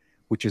career,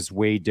 which is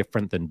way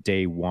different than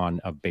day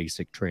one of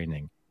basic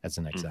training, as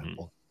an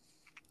example.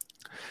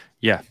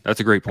 Yeah,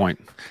 that's a great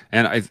point.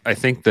 And I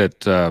think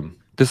that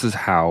this is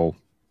how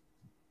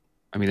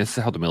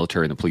the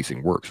military and the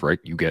policing works, right?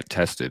 You get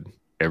tested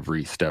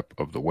every step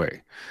of the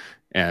way.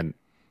 And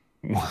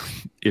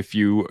if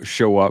you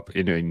show up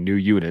in a new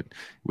unit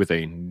with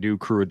a new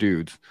crew of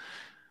dudes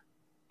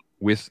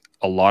with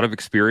a lot of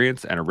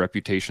experience and a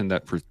reputation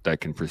that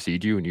can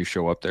precede you, and you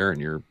show up there and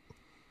you're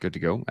good to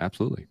go,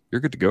 absolutely. You're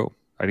good to go.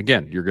 And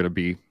again, you're going to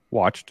be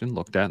watched and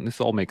looked at, and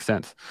this all makes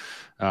sense.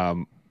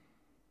 The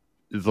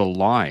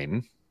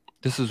line,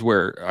 this is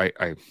where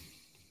I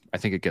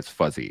think it gets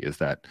fuzzy, is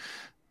that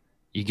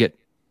you get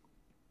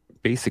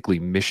basically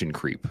mission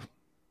creep,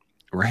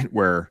 right?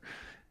 Where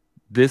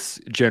this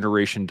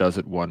generation does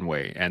it one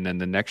way, and then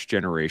the next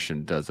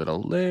generation does it a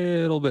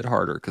little bit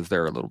harder because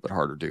they're a little bit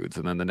harder dudes,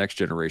 and then the next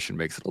generation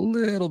makes it a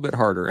little bit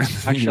harder.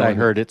 Actually, I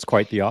heard it's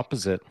quite the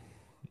opposite.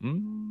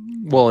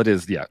 Well, it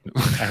is, yeah.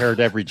 I heard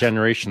every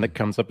generation that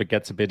comes up, it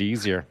gets a bit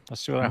easier.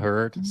 That's what I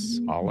heard. It's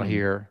all I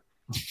hear.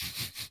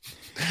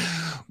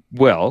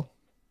 Well,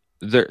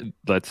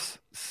 let's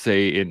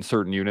say in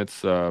certain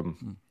units,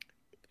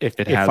 if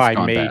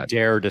I may bad.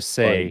 dare to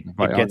say,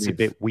 By it gets a means.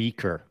 bit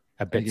weaker,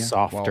 a bit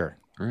softer.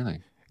 Well,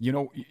 really? You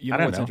know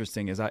what's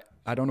interesting is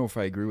I don't know if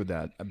I agree with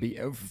that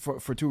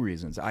for two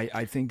reasons.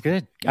 I think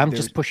good. I'm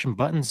just pushing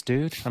buttons,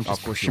 dude. I'm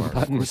just pushing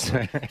buttons.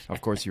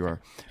 Of course you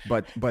are.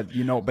 But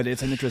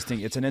it's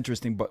an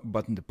interesting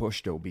button to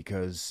push though,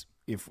 because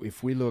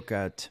if we look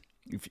at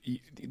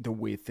the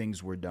way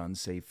things were done,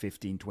 say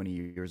 15, 20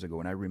 years ago,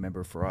 and I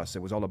remember for us,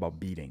 it was all about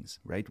beatings,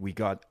 right?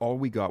 All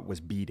we got was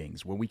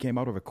beatings. When we came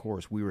out of a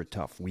course, we were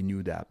tough. We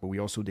knew that, but we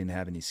also didn't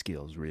have any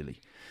skills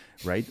really,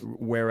 right?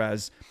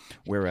 Whereas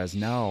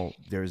now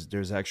there's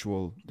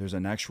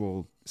an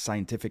actual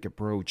scientific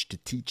approach to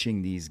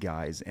teaching these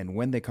guys, and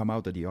when they come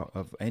out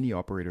of any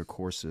operator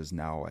courses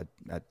now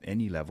at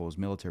any levels,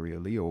 military or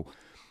Leo,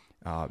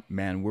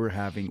 man,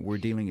 we're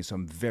dealing with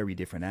some very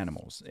different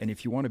animals. And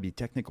if you want to be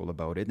technical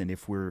about it, and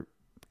if we're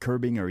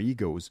curbing our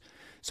egos,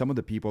 some of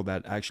the people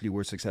that actually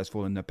were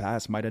successful in the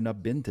past might have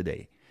not been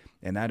today.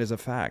 And that is a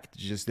fact.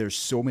 Just there's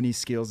so many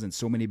skills and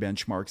so many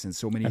benchmarks and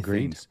so many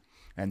things.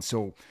 And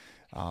so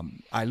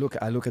I look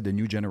at the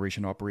new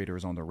generation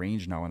operators on the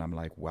range now, and I'm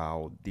like,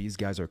 wow, these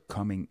guys are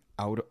coming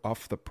out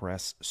off the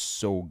press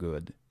so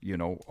good,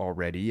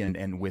 already,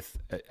 and with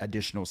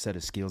additional set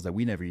of skills that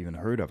we never even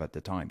heard of at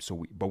the time.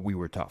 But we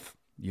were tough,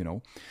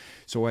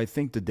 So I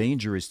think the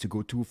danger is to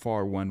go too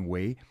far one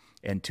way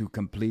and to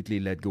completely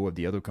let go of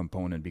the other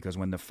component, because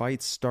when the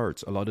fight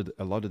starts, a lot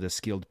of the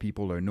skilled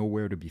people are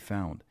nowhere to be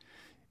found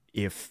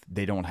if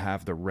they don't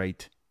have the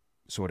right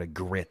sort of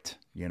grit,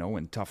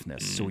 and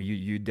toughness. So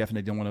you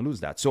definitely don't want to lose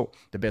that. So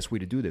the best way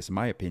to do this, in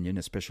my opinion,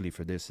 especially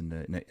for this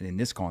in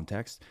this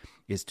context,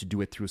 is to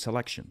do it through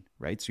selection,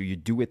 right? So you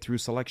do it through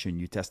selection.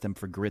 You test them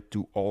for grit,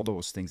 do all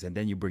those things, and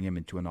then you bring them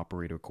into an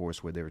operator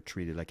course where they're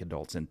treated like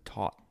adults and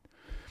taught,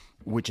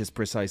 which is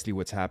precisely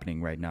what's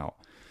happening right now.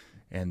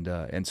 And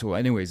so,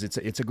 anyways,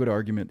 it's a good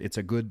argument. It's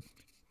a good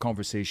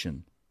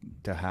conversation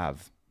to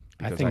have.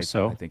 I think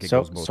so. I think it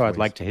so goes both so I'd ways.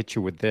 like to hit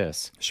you with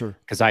this. Sure.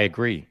 Because I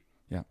agree.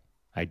 Yeah.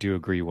 I do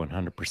agree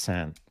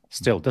 100%.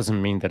 Still doesn't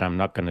mean that I'm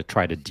not going to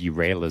try to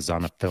derail us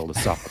on a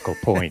philosophical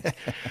point.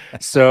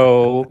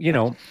 So,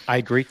 I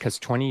agree, because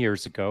 20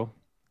 years ago,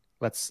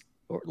 let's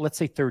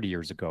say 30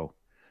 years ago,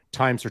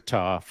 times are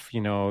tough.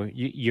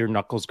 Your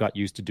knuckles got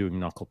used to doing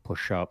knuckle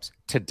push-ups.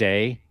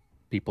 Today,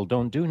 people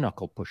don't do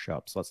knuckle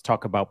push-ups. Let's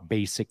talk about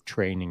basic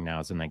training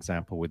now as an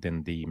example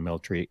within the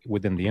military,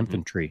 within the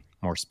infantry,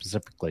 more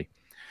specifically.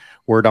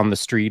 Word on the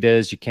street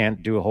is you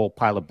can't do a whole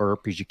pile of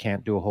burpees. You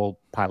can't do a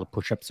whole pile of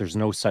push-ups. There's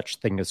no such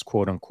thing as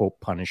quote unquote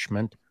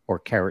punishment or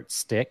carrot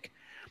stick.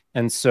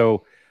 And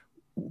so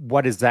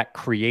what is that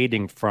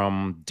creating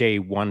from day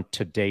 1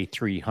 to day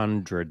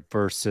 300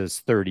 versus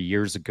 30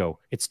 years ago?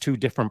 It's two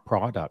different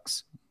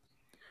products.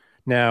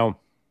 Now,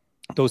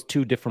 those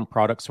two different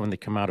products, when they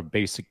come out of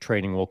basic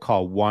training, we'll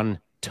call one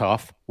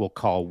tough, we'll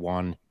call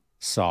one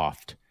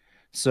soft.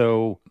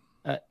 So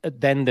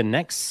then the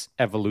next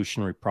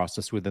evolutionary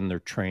process within their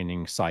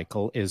training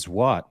cycle is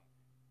what?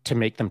 To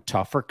make them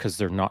tougher because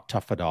they're not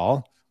tough at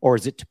all? Or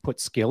is it to put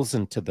skills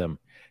into them?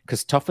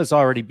 Because tough has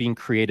already been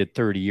created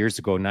 30 years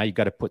ago. Now you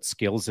got to put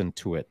skills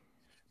into it.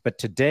 But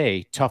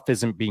today, tough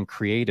isn't being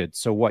created.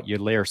 So what? You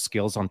layer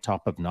skills on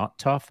top of not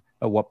tough?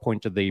 At what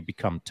point do they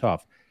become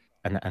tough?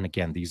 And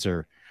again, these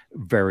are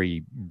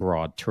very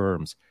broad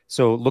terms.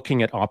 So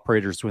looking at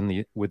operators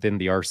within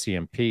the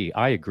RCMP,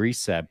 I agree,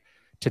 Seb.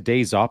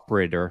 Today's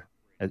operator,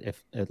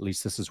 if at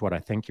least this is what I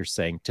think you're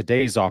saying,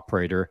 today's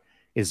operator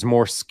is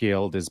more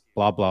skilled, is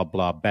blah, blah,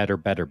 blah,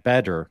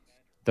 better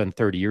than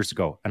 30 years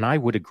ago. And I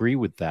would agree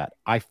with that.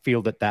 I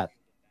feel that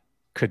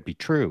could be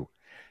true.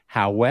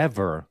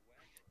 However,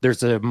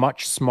 there's a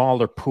much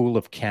smaller pool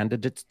of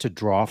candidates to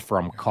draw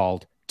from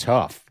called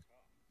tough.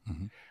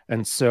 Mm-hmm.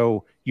 And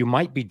so you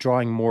might be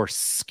drawing more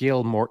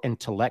skill, more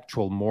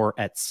intellectual, more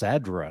et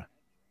cetera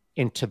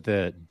into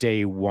the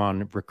day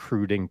one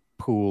recruiting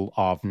pool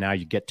of now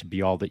you get to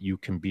be all that you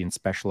can be in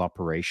special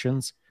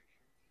operations.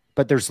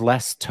 But there's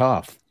less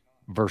tough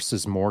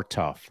versus more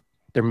tough.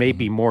 There may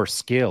be more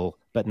skill,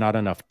 but not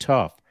enough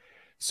tough.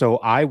 So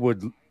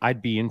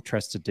I'd be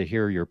interested to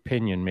hear your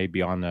opinion,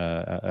 maybe on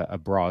a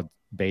broad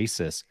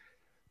basis,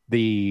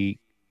 the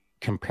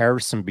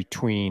comparison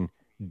between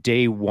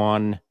day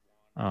one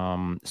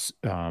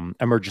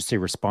emergency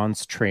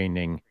response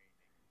training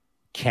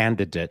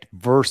candidate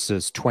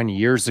versus 20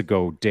 years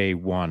ago day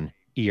one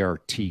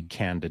ERT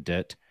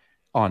candidate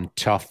on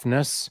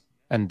toughness,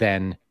 and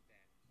then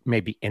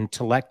maybe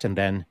intellect, and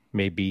then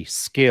maybe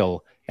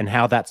skill, and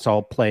how that's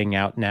all playing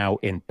out now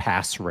in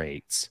pass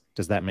rates.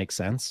 Does that make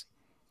sense?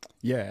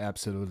 Yeah,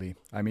 absolutely.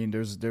 I mean,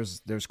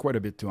 there's quite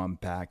a bit to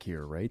unpack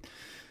here, right?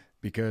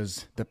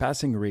 Because the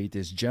passing rate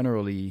is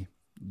generally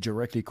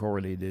directly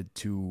correlated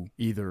to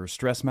either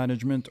stress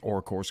management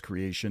or course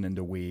creation and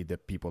the way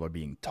that people are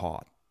being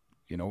taught.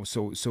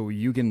 So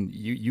you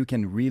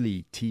can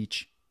really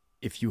teach,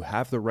 if you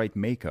have the right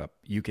makeup,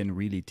 you can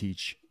really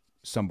teach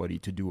somebody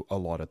to do a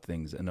lot of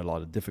things and a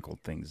lot of difficult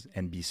things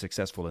and be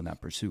successful in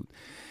that pursuit.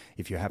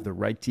 If you have the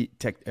right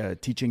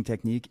teaching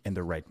technique and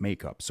the right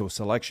makeup. So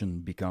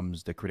selection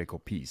becomes the critical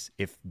piece.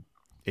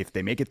 If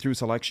they make it through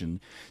selection.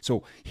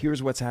 So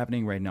here's what's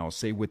happening right now.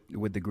 Say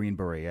with the Green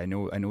Beret. I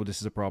know this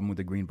is a problem with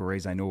the Green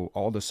Berets. I know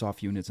all the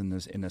soft units in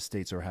the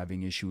States are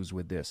having issues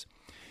with this.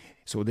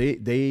 So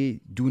they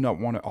do not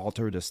want to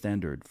alter the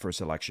standard for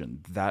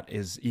selection. That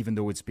is, even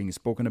though it's being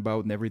spoken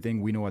about and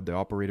everything, we know at the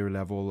operator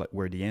level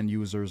where the end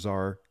users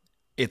are,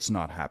 it's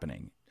not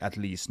happening, at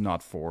least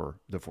not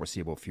for the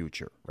foreseeable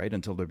future, right?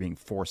 Until they're being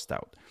forced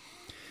out.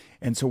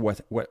 And so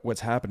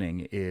what's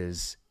happening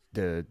is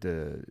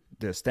the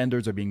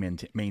standards are being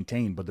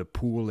maintained, but the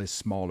pool is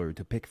smaller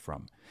to pick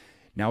from.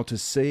 Now, to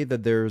say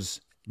that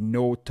there's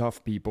no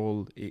tough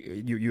people,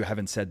 you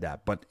haven't said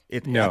that, but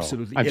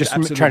absolutely. I'm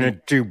just trying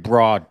to do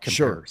broad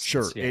comparisons.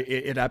 Sure. Yeah.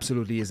 It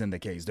absolutely isn't the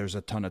case. There's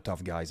a ton of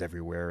tough guys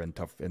everywhere and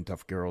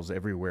tough girls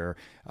everywhere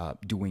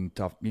doing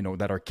tough,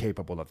 that are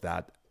capable of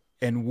that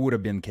and would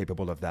have been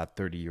capable of that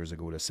 30 years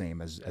ago, the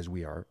same as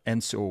we are.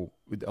 And so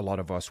a lot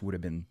of us would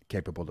have been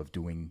capable of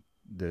doing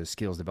the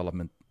skills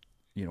development,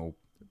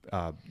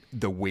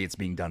 the way it's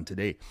being done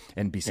today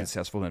and be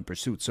successful in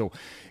pursuit. So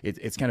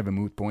it's kind of a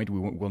moot point.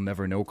 We'll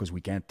never know because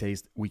we can't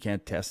test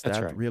That's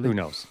that right. really. Who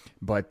knows?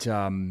 But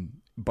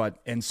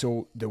and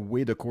so the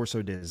way the course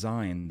are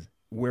designed,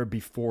 where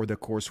before the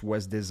course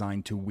was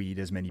designed to weed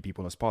as many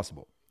people as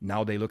possible.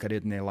 Now they look at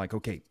it and they're like,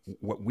 okay,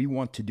 what we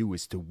want to do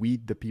is to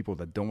weed the people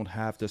that don't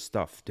have the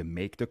stuff to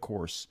make the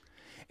course.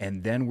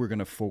 And then we're going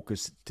to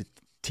focus to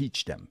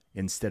teach them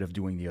instead of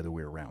doing the other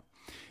way around.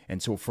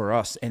 And so for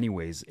us,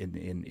 anyways,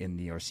 in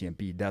the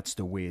RCMP, that's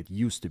the way it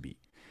used to be.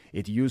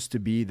 It used to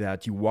be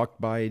that you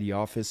walked by the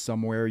office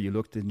somewhere, you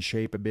looked in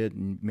shape a bit,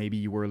 and maybe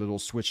you were a little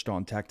switched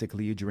on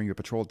tactically during your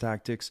patrol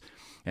tactics,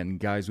 and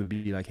guys would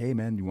be like, "Hey,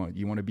 man, you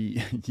want to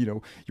be,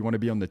 you want to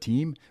be on the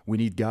team? We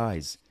need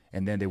guys."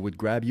 And then they would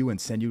grab you and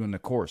send you on a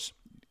course.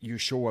 You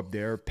show up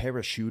there,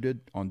 parachuted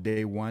on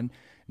day one,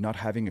 not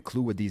having a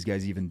clue what these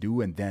guys even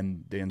do, and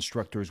then the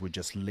instructors would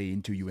just lay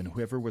into you, and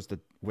whoever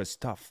was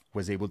tough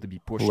was able to be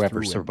pushed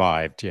Whoever through.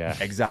 survived, yeah.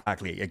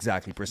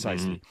 Exactly,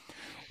 precisely.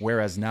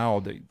 Whereas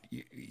now,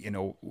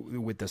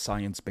 with the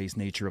science-based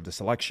nature of the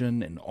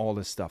selection and all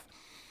this stuff,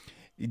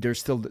 there's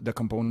still the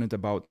component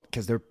about,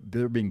 because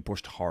they're being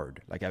pushed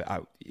hard, like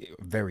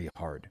very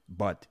hard,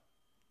 but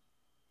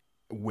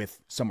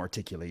with some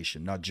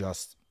articulation, not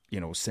just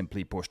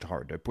simply pushed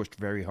hard. They're pushed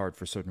very hard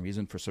for certain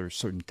reason, for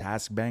certain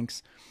task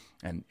banks,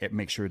 and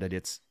make sure that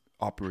it's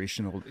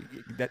operational,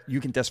 that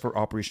you can test for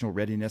operational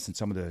readiness and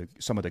some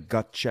of the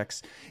gut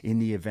checks in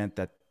the event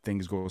that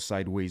things go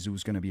sideways,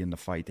 who's going to be in the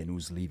fight and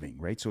who's leaving,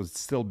 right? So it's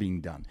still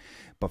being done.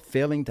 But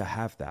failing to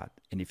have that,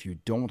 and if you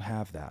don't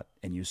have that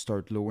and you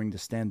start lowering the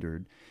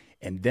standard,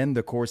 and then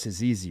the course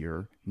is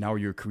easier, now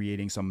you're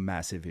creating some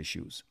massive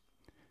issues.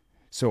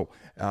 So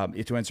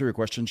to answer your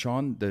question,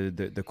 Sean,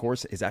 the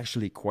course is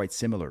actually quite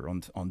similar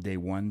on day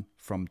one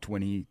from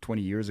 20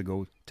 years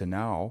ago to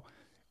now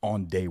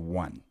on day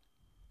one,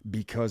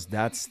 because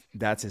that's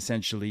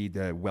essentially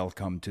the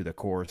welcome to the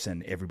course,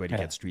 and everybody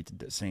gets treated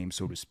the same,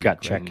 so to speak.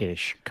 Gut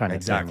check-ish kind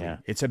of thing, yeah.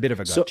 It's a bit of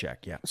a gut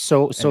check, yeah.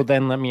 So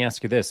then let me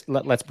ask you this.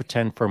 Let's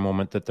pretend for a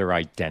moment that they're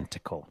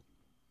identical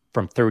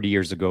from 30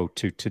 years ago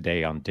to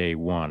today on day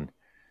one.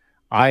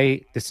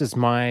 This is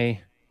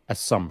my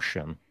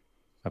assumption.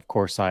 Of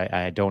course,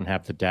 I don't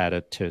have the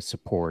data to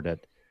support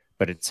it,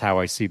 but it's how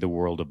I see the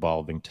world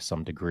evolving to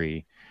some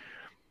degree.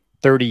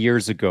 30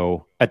 years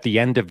ago, at the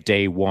end of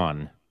day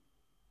one,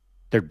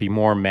 there'd be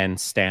more men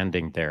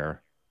standing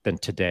there than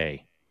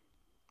today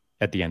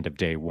at the end of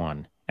day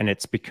one. And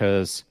it's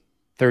because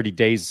 30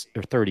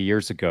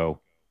 years ago,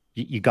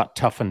 you got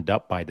toughened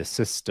up by the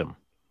system.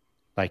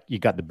 Like, you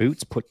got the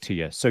boots put to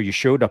you. So you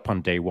showed up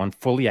on day one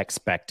fully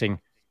expecting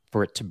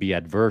for it to be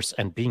adverse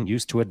and being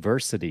used to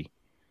adversity.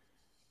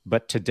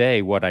 But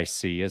today, what I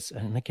see is,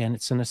 and again,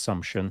 it's an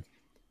assumption,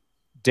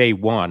 day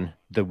one,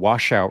 the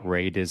washout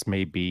rate is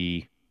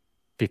maybe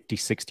 50,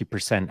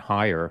 60%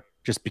 higher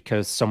just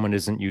because someone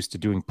isn't used to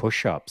doing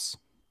push-ups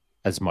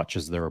as much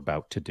as they're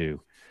about to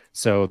do.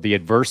 So the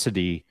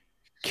adversity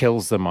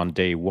kills them on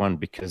day one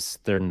because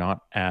they're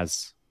not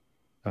as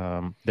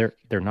they're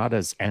not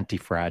as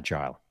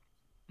anti-fragile.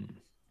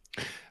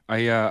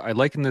 I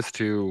liken this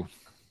to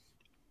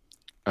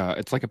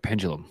it's like a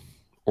pendulum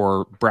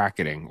or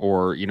bracketing,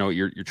 or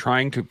you're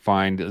trying to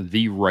find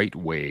the right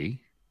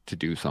way to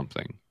do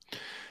something.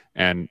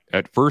 And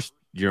at first,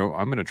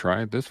 I'm going to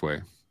try it this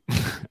way.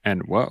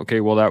 And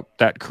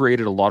that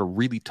created a lot of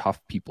really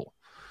tough people,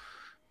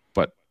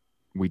 but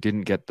we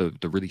didn't get the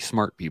really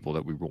smart people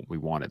that we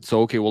wanted.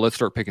 So, let's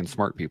start picking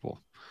smart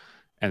people.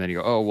 And then you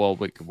go, oh, well,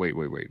 wait.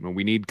 Well,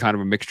 we need kind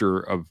of a mixture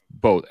of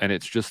both. And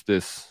it's just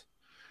this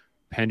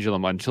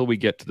pendulum until we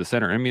get to the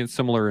center. I mean, it's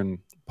similar in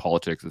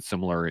politics. It's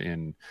similar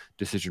in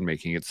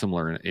decision-making. It's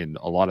similar in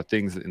a lot of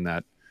things, in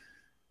that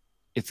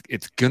it's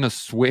going to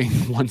swing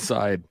one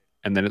side,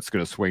 and then it's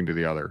going to swing to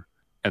the other,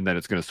 and then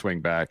it's going to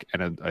swing back.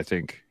 And I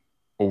think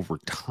over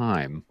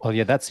time, well,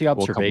 yeah, that's the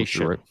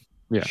observation. We'll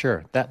yeah,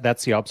 sure,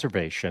 that's the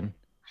observation,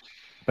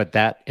 but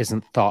that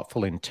isn't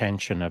thoughtful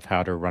intention of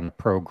how to run a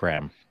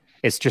program.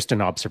 It's just an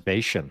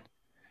observation.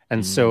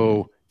 And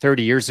so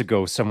 30 years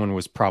ago, someone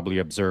was probably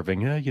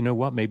observing, you know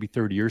what, maybe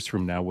 30 years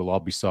from now we'll all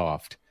be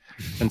soft.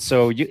 And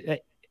so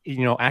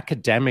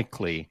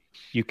academically,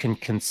 you can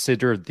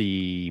consider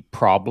the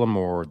problem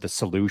or the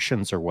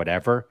solutions or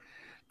whatever,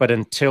 but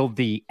until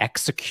the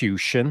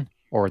execution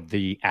or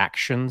the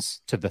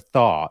actions to the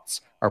thoughts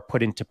are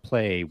put into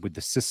play with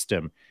the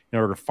system in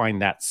order to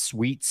find that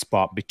sweet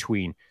spot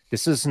between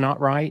this is not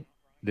right,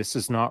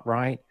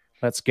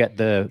 let's get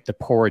the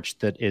porridge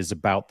that is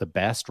about the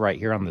best right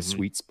here on the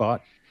sweet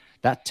spot.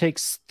 That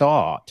takes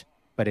thought,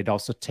 but it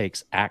also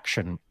takes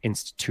action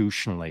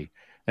institutionally.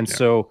 And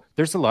so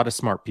there's a lot of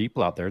smart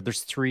people out there.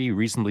 There's 3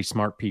 reasonably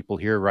smart people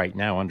here right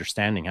now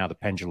understanding how the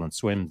pendulum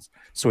swings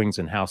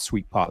and how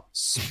sweet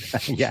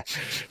pots. Yeah,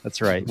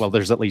 that's right. Well,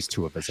 there's at least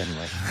 2 of us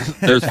anyway.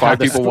 There's 5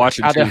 people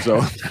watching too,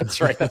 so.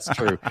 That's right. That's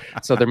true.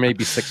 So there may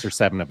be 6 or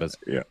 7 of us.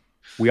 Yeah.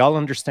 We all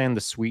understand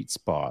the sweet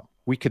spot.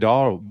 We could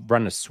all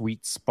run a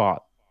sweet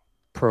spot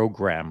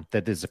program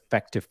that is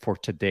effective for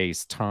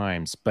today's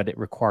times, but it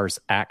requires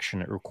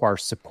action. It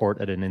requires support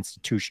at an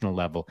institutional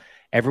level.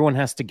 Everyone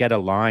has to get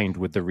aligned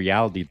with the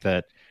reality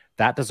that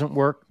doesn't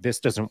work, this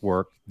doesn't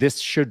work,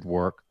 this should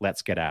work,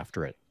 let's get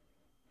after it.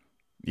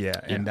 Yeah,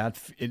 and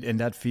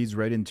that feeds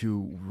right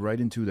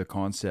into the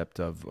concept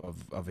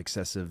of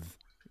excessive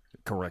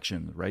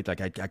correction, right?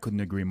 Like I couldn't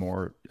agree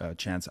more,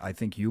 Chance. I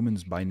think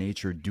humans by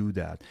nature do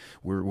that.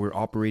 We're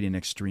operating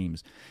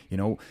extremes. You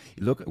know,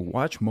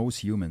 watch most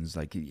humans.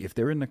 Like if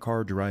they're in the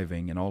car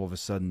driving and all of a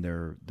sudden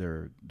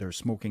they're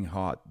smoking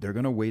hot, they're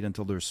gonna wait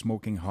until they're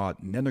smoking hot,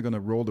 and then they're gonna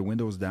roll the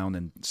windows down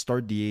and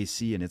start the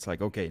AC, and it's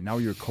like, okay, now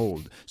you're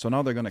cold. So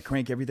now they're gonna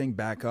crank everything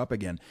back up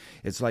again.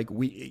 It's like,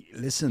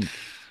 listen,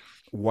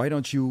 why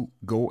don't you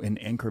go in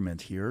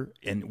increment here?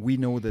 And we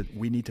know that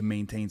we need to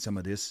maintain some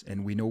of this,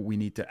 and we know we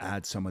need to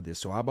add some of this.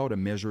 So how about a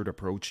measured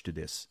approach to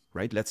this,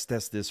 right? Let's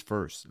test this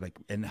first. Like,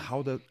 and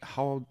how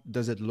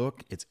does it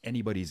look? It's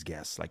anybody's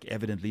guess. Like,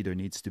 evidently there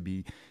needs to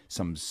be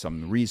some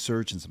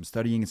research and some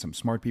studying and some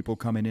smart people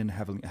coming in,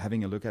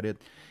 having a look at it.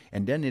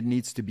 And then it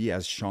needs to be,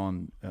 as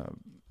Sean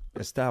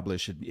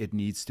established, it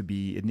needs to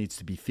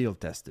be field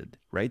tested,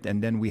 right?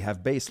 And then we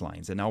have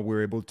baselines, and now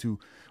we're able to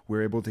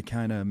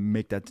kind of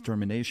make that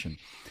determination.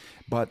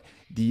 But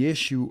the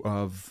issue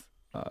of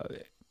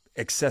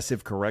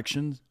excessive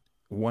corrections,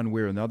 one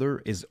way or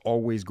another, is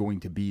always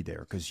going to be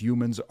there, because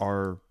humans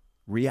are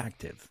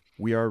reactive.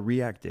 We are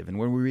reactive, and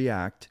when we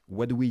react,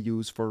 what do we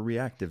use for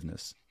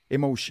reactiveness?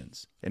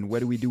 Emotions. And what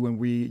do we do when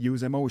we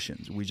use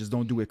emotions? We just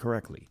don't do it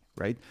correctly,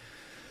 right?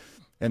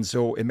 And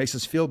so it makes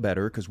us feel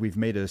better because we've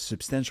made a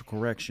substantial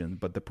correction,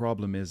 but the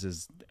problem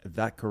is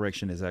that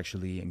correction is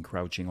actually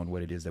encroaching on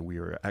what it is that we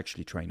are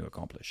actually trying to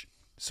accomplish.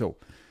 So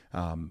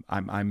I'm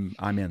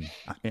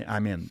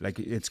in. Like,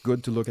 it's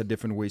good to look at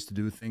different ways to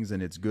do things,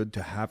 and it's good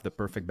to have the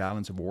perfect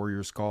balance of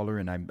warrior scholar,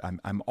 and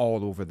I'm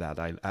all over that.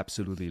 I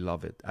absolutely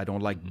love it. I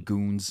don't like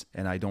goons,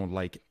 and I don't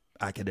like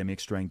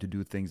academics trying to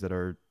do things that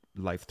are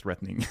life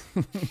threatening.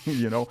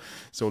 You know,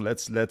 so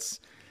let's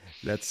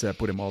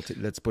put them all.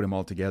 Let's put them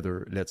all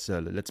together. Let's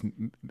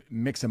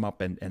mix them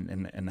up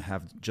and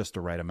have just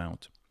the right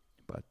amount.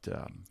 But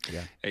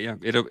yeah.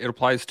 It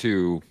applies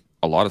to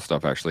a lot of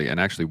stuff, actually, and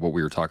actually what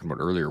we were talking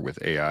about earlier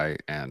with AI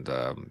and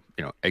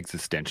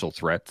existential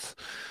threats.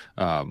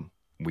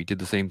 We did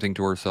the same thing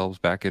to ourselves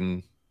back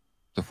in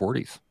the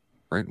 40s,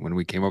 right? When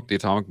we came up with the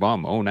atomic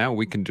bomb. Oh, now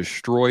we can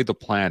destroy the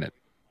planet.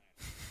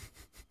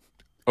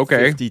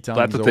 Okay,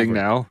 that's a thing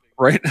now.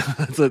 Right.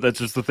 That's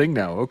just the thing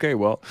now. Okay,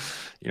 well,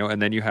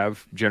 and then you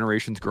have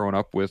generations growing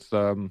up with,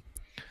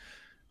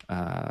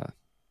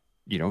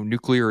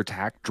 nuclear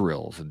attack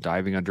drills and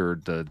diving under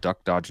the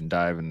duck, dodge, and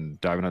dive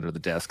and diving under the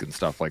desk and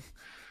stuff. Like,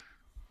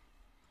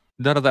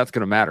 none of that's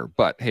going to matter.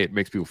 But hey, it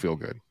makes people feel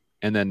good.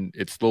 And then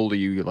it's slowly,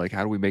 you like,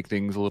 how do we make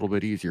things a little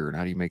bit easier? And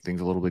how do you make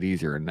things a little bit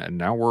easier? And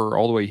now we're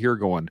all the way here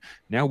going,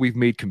 now we've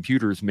made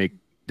computers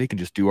they can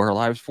just do our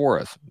lives for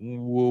us.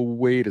 Well,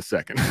 wait a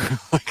second.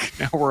 Like,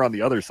 now we're on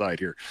the other side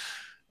here.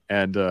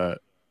 And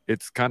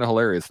it's kind of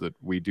hilarious that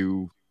we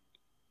do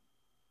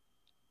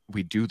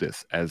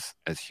this as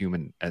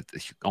human, as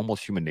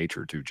almost human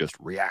nature, to just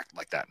react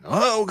like that.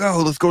 Oh,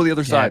 go, let's go to the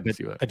other side.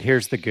 But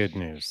here's the good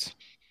news.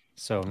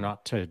 So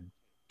not to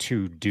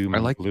doom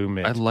and gloom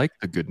it. I like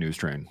the good news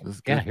train.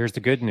 Yeah, here's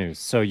the good news.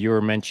 So you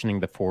were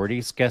mentioning the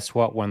 40s. Guess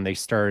what? When they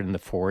started in the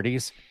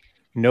 40s,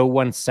 no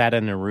one sat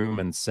in a room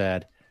and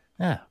said,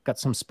 got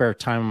some spare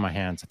time on my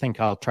hands. I think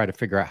I'll try to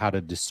figure out how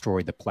to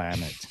destroy the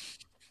planet.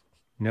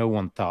 No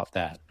one thought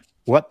that.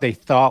 What they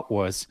thought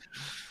was,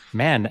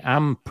 man,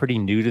 I'm pretty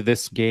new to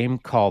this game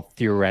called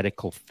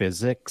theoretical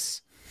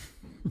physics.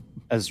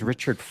 As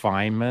Richard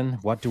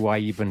Feynman, what do I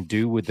even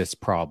do with this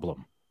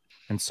problem?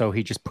 And so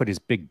he just put his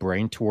big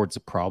brain towards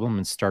a problem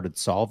and started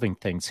solving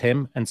things.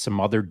 Him and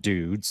some other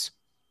dudes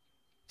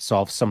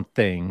solved some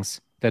things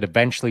that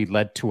eventually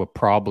led to a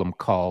problem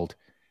called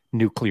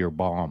nuclear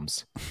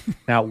bombs.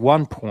 Now, at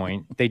one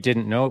point, they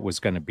didn't know it was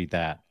going to be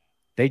that.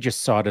 They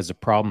just saw it as a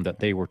problem that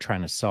they were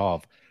trying to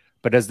solve.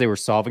 But as they were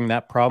solving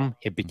that problem,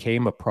 it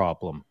became a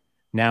problem.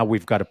 Now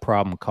we've got a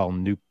problem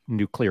called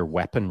nuclear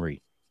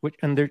weaponry,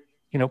 and they're,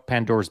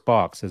 Pandora's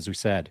box, as we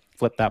said.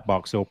 Flip that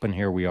box open,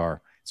 here we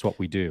are. It's what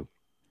we do.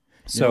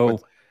 So,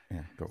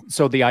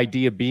 so the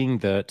idea being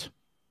that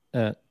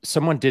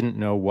someone didn't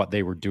know what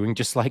they were doing,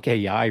 just like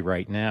AI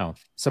right now.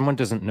 Someone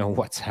doesn't know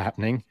what's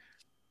happening.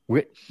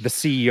 The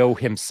CEO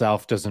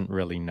himself doesn't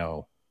really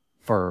know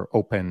for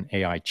open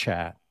AI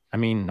chat. I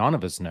mean, none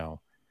of us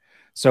know.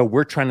 So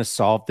we're trying to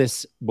solve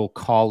this. We'll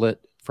call it,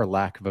 for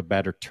lack of a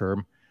better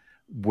term,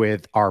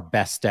 with our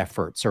best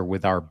efforts or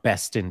with our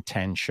best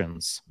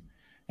intentions.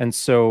 And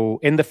so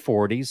in the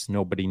 40s,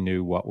 nobody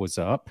knew what was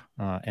up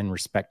in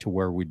respect to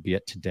where we'd be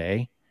at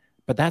today.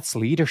 But that's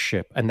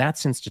leadership, and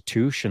that's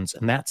institutions,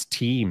 and that's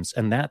teams,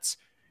 and that's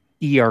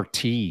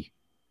ERT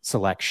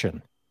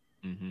selection.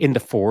 Mm-hmm. In the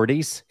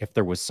 40s, if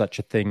there was such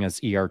a thing as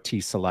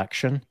ERT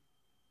selection,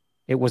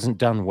 it wasn't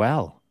done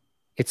well.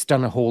 It's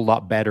done a whole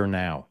lot better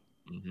now.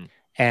 Mm-hmm.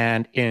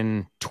 And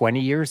in 20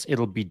 years,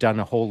 it'll be done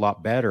a whole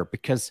lot better,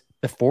 because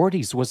the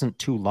 40s wasn't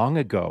too long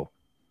ago.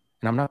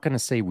 And I'm not going to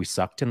say we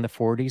sucked in the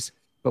 40s,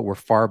 but we're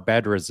far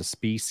better as a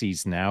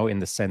species now in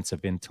the sense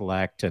of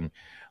intellect and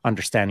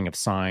understanding of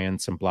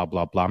science and blah,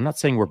 blah, blah. I'm not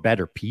saying we're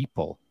better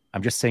people.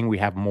 I'm just saying we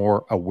have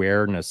more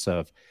awareness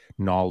of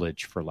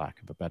knowledge, for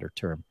lack of a better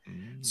term.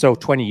 So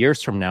 20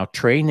 years from now,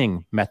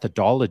 training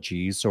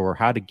methodologies or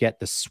how to get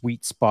the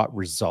sweet spot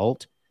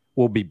result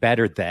will be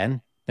better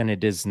then than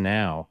it is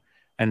now.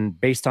 And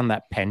based on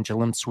that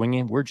pendulum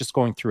swinging, we're just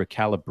going through a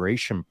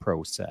calibration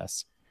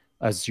process.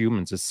 As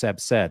humans, as Seb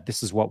said,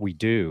 this is what we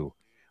do.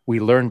 We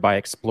learn by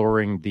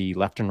exploring the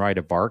left and right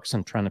of arcs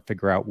and trying to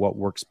figure out what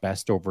works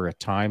best over a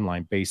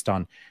timeline based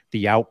on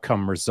the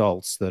outcome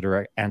results that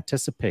are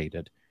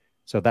anticipated.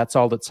 So that's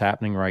all that's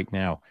happening right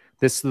now.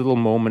 This little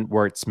moment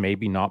where it's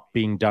maybe not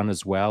being done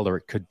as well, or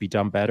it could be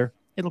done better,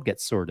 it'll get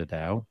sorted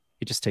out.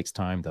 It just takes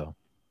time, though.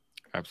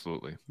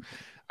 Absolutely.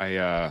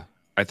 I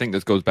think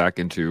this goes back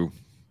into,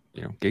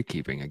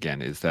 gatekeeping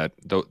again, is that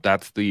those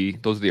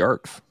are the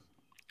arcs,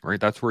 right?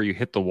 That's where you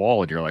hit the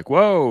wall and you're like,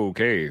 whoa,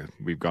 okay,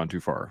 we've gone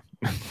too far.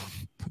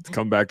 Let's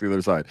come back to the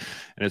other side.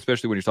 And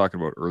especially when you're talking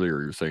about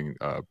earlier, you're saying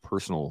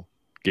personal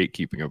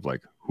gatekeeping of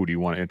like, who do you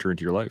want to enter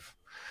into your life?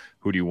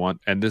 Who do you want?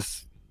 And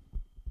this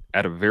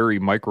at a very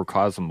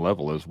microcosm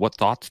level is, what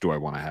thoughts do I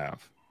want to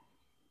have?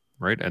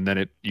 Right. And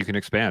then you can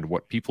expand.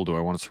 What people do I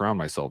want to surround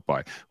myself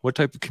by? What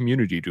type of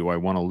community do I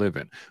want to live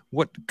in?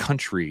 What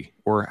country,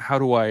 or how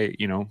do I,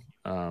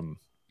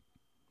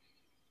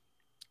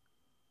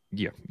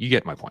 yeah, you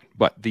get my point.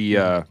 But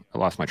I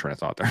lost my train of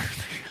thought there.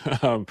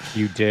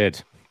 You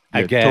did.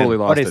 Yeah, Again, totally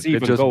lost what is it.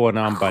 even going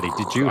on, buddy?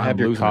 Did you I'm have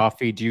your losing it.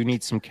 coffee? Do you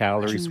need some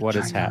calories? What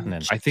is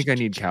happening? I think I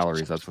need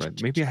calories. That's what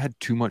maybe I had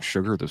too much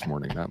sugar this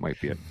morning. That might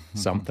be it.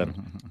 Something.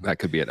 That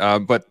could be it.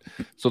 But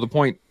so the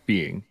point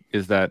being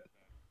is that,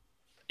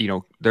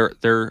 there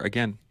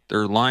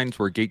are lines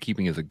where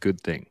gatekeeping is a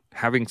good thing.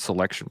 Having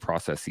selection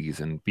processes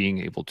and being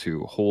able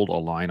to hold a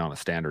line on a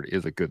standard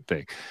is a good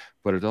thing.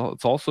 But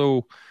it's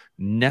also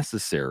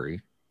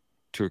necessary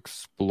to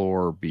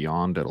explore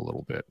beyond it a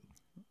little bit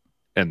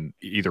and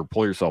either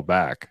pull yourself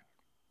back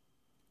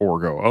or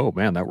go, oh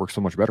man, that works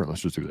so much better.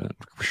 Let's just do that.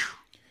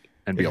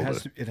 And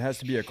it has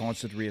to be a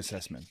constant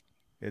reassessment.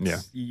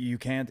 You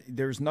can't,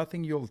 there's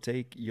nothing you'll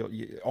take,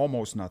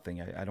 almost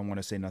nothing. I don't want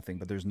to say nothing,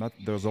 but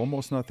there's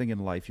almost nothing in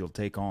life you'll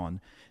take on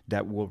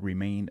that will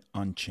remain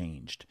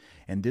unchanged.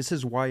 And this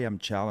is why I'm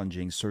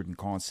challenging certain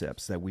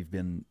concepts that we've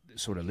been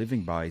sort of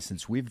living by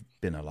since we've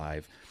been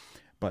alive.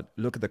 But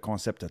look at the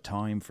concept of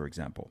time, for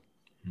example.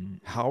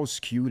 How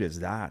skewed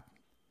is that?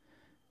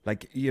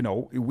 Like,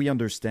 we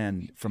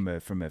understand from a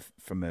physical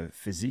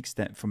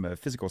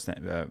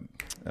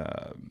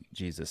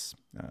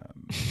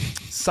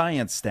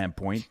science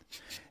standpoint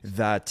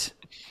that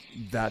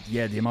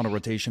the amount of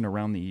rotation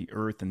around the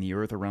Earth and the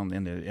Earth around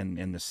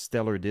and the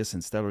stellar this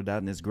and stellar that,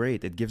 and is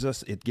great. It gives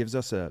us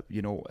a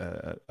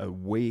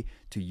way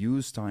to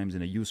use times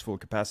in a useful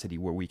capacity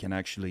where we can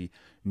actually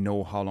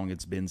know how long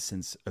it's been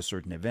since a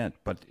certain event.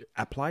 But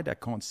apply that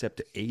concept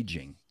to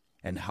aging,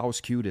 and how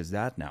skewed is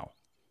that now?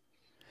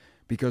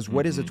 Because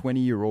what is a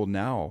 20-year-old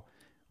now?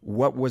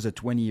 What was a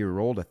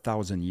 20-year-old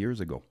 1,000 years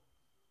ago?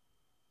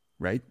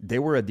 Right? They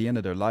were at the end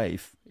of their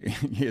life,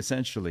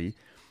 essentially.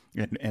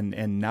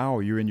 And now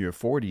you're in your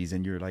 40s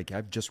and you're like,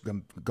 I've just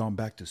gone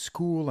back to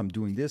school. I'm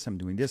doing this.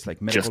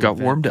 Like medical just got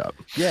warmed up.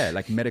 Yeah,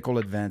 like medical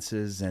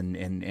advances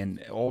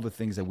and all the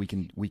things that we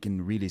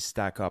can really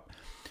stack up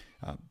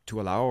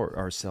to allow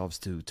ourselves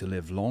to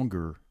live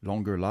longer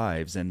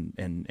lives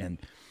and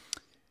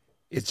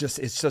it's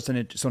just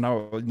so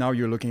now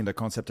you're looking at the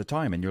concept of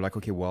time and you're like,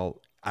 okay,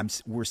 well,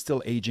 we're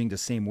still aging the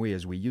same way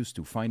as we used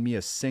to. Find me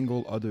a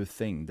single other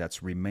thing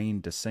that's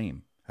remained the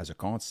same as a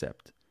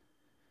concept.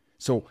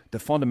 So the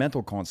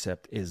fundamental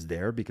concept is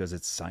there because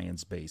it's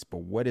science-based, but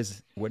what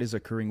is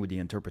occurring with the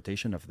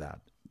interpretation of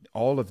that?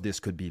 All of this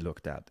could be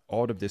looked at.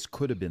 All of this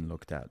could have been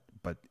looked at,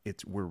 but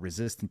we're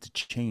resistant to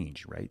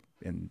change, right?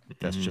 And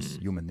that's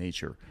just human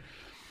nature.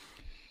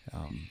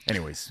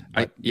 Anyways,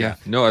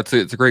 no, it's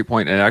a great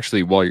point. And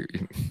actually, while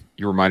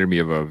you reminded me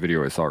of a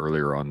video I saw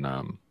earlier on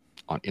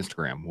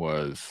Instagram,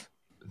 was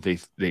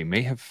they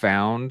may have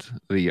found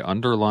the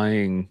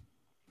underlying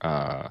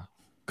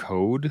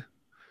code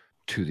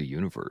to the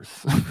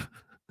universe,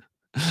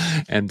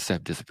 and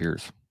Seb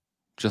disappears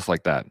just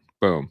like that.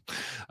 Boom.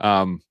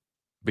 But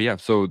yeah,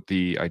 so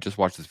I just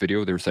watched this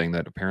video. They were saying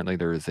that apparently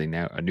there is a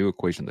new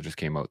equation that just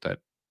came out that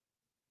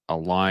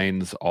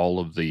aligns all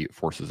of the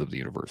forces of the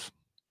universe.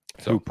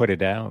 So, who put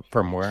it out?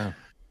 From where?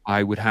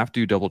 I would have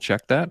to double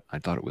check that. I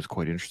thought it was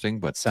quite interesting,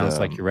 but sounds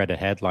like you read a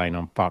headline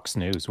on Fox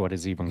News. What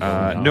is even going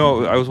on?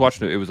 No, I was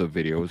watching it. It was a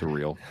video. It was a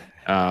reel.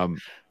 I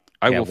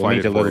will find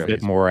need it a little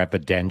bit more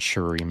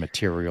evidentiary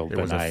material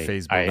than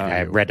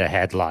I read a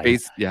headline.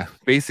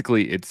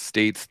 Basically, it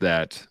states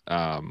that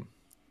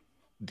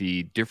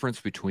the difference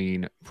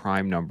between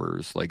prime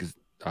numbers, like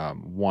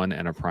 1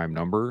 and a prime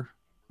number,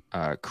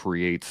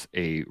 creates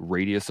a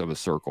radius of a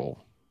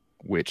circle,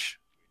 which,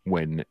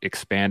 when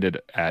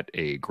expanded at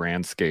a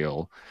grand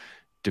scale,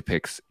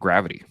 depicts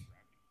gravity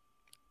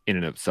in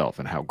and of itself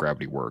and how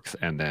gravity works.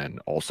 And then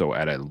also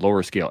at a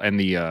lower scale, and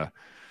the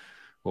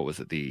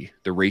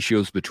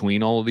ratios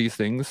between all of these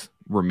things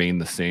remain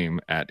the same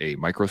at a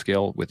micro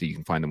scale. You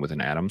can find them within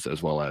atoms,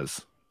 as well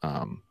as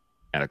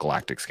at a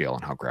galactic scale,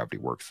 and how gravity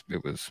works.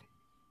 It was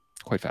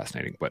quite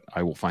fascinating. But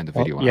I will find the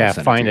Well, video and I'll yeah, send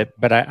it to find you. it.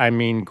 But I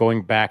mean,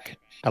 going back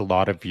a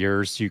lot of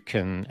years, you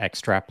can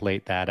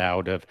extrapolate that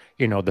out of,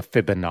 the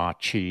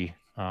Fibonacci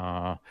Oh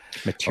yeah,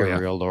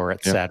 material or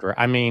et yeah. cetera.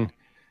 I mean,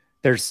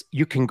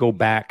 you can go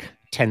back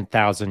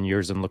 10,000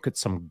 years and look at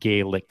some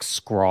Gaelic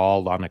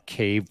scrawl on a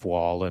cave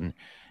wall and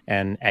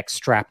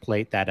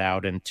extrapolate that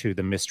out into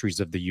the mysteries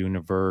of the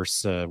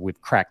universe.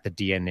 We've cracked the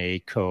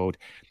DNA code.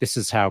 This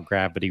is how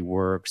gravity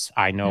works.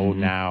 I know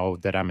now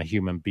that I'm a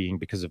human being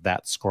because of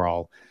that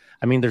scrawl.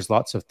 I mean, there's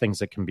lots of things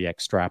that can be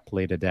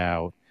extrapolated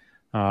out.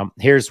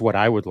 Here's what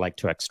I would like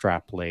to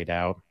extrapolate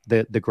out.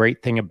 The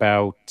great thing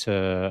about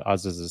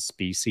us as a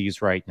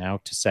species right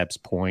now, to Seb's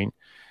point,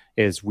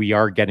 is we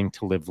are getting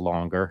to live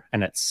longer.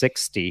 And at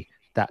 60,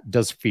 that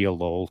does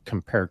feel old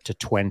compared to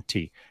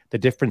 20. The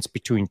difference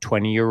between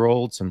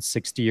 20-year-olds and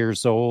 60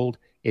 years old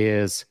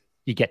is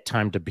you get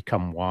time to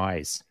become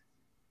wise.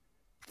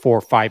 400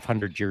 or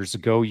 500 years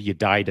ago, you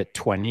died at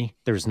 20.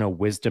 There's no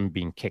wisdom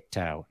being kicked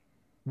out.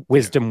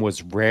 Wisdom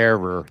was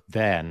rarer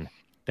then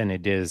than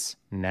it is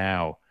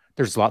now.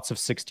 There's lots of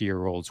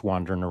 60-year-olds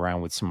wandering around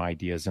with some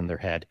ideas in their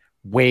head,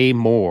 way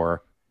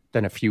more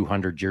than a few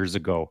hundred years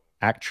ago.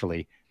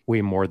 Actually,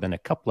 way more than a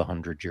couple of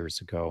hundred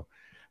years ago.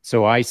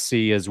 So I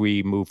see as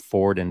we move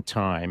forward in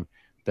time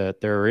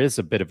that there is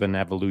a bit of an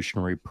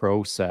evolutionary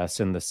process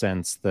in the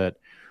sense that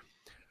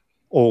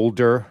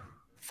older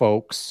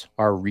folks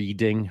are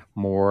reading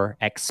more,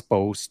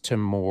 exposed to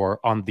more,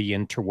 on the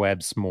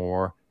interwebs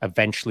more.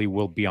 Eventually,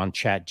 we'll be on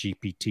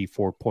ChatGPT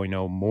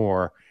 4.0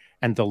 more.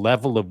 And the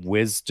level of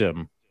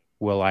wisdom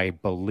will, I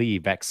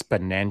believe,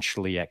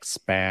 exponentially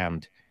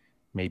expand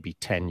maybe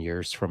 10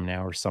 years from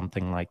now or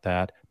something like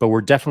that. But we're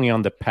definitely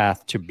on the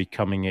path to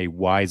becoming a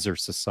wiser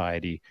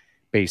society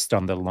based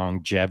on the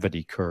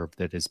longevity curve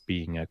that is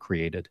being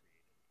created.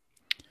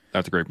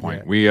 That's a great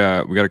point.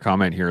 Yeah. We got a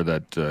comment here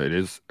that it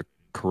is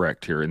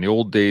correct here. In the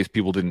old days,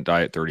 people didn't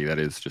die at 30. That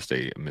is just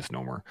a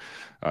misnomer.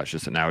 It's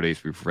just that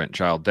nowadays we prevent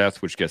child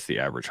deaths, which gets the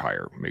average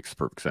higher. Makes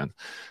perfect sense.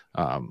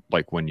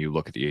 Like when you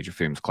look at the age of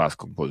famous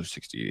classical composers,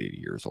 60 to 80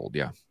 years old.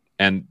 Yeah.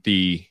 And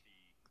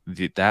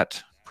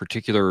that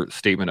particular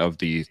statement of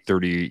the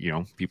 30,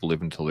 people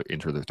live until they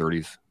enter their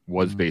 30s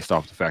was based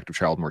off the fact of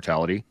child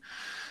mortality.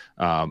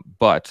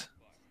 But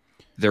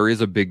there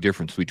is a big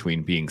difference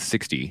between being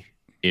 60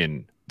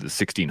 in the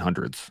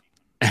 1600s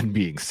and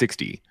being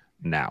 60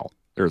 now.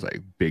 There's a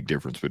big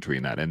difference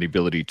between that and the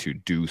ability to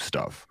do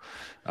stuff.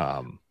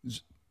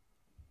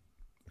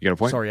 You got a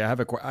point? Sorry, I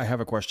have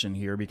a question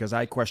here because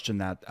I question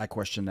that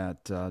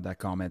that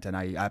comment, and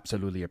I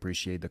absolutely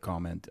appreciate the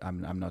comment.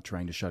 I'm not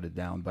trying to shut it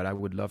down, but I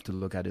would love to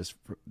look at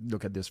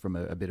this from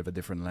a bit of a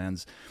different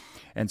lens.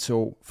 And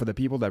so, for the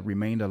people that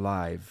remained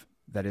alive,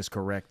 that is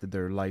correct that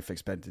their life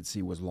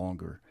expectancy was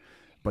longer,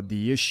 but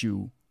the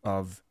issue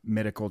of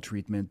medical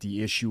treatment,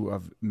 the issue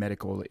of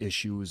medical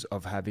issues,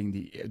 of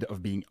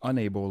being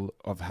unable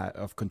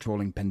of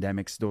controlling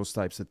pandemics, those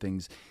types of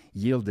things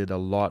yielded a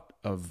lot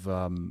of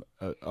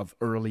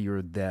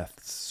earlier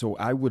deaths. So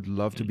I would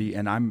love to be,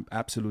 and I'm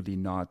absolutely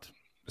not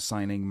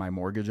signing my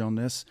mortgage on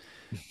this,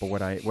 but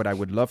what I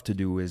would love to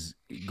do is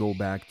go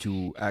back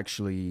to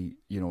actually,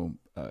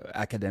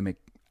 academic.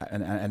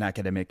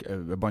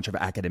 A bunch of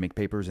academic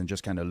papers and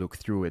just kind of look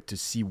through it to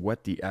see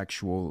what the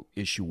actual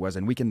issue was,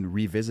 and we can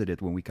revisit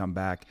it when we come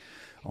back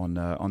on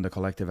the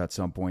collective at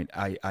some point.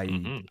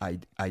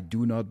 I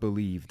do not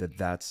believe that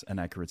that's an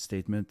accurate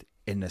statement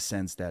in the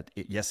sense that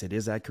yes, it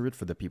is accurate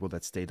for the people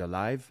that stayed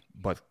alive,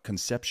 but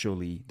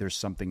conceptually there's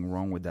something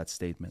wrong with that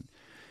statement.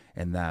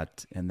 And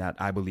that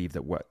I believe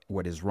that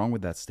what is wrong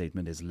with that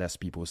statement is less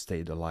people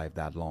stayed alive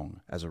that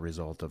long as a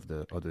result of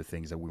the other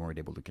things that we weren't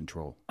able to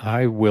control.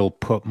 I will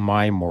put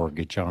my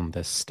mortgage on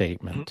this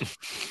statement.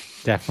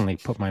 Definitely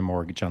put my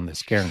mortgage on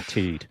this,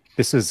 guaranteed.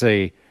 This is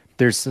a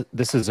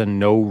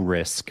no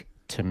risk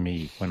to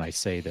me when I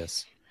say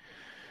this.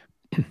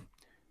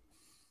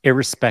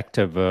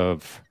 Irrespective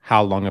of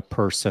how long a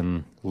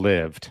person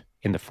lived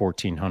in the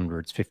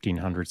 1400s,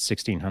 1500s,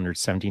 1600s,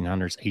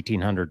 1700s,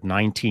 1800s,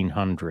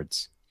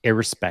 1900s,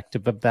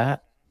 irrespective of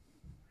that,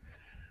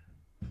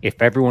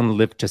 if everyone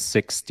lived to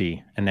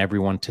 60 and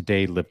everyone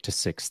today lived to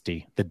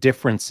 60, the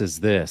difference is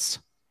this: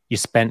 you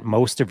spent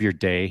most of your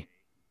day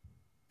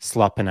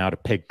slopping out a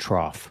pig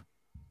trough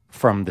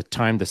from the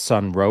time the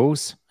sun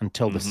rose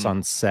until the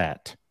sun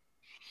set.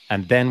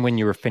 And then when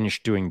you were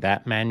finished doing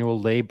that manual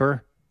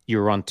labor,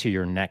 you're on to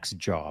your next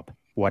job,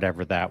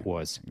 whatever that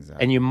was.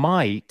 Exactly. And you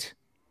might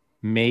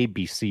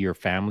maybe see your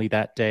family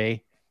that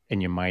day,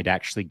 and you might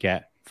actually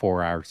get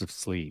 4 hours of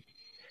sleep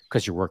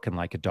because you're working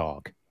like a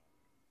dog.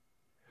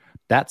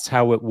 That's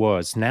how it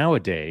was.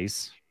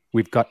 Nowadays,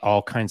 we've got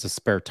all kinds of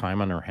spare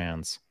time on our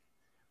hands.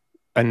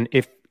 And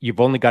if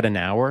you've only got an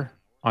hour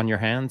on your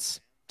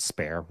hands,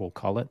 spare, we'll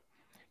call it,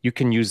 you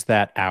can use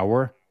that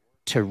hour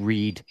to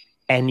read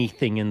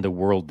anything in the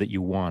world that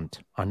you want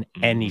on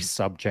any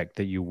subject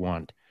that you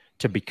want,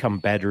 to become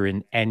better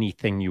in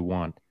anything you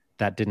want.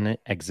 That didn't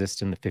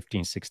exist in the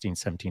 15, 16,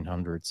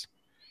 1700s.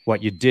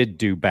 What you did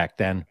do back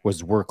then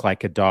was work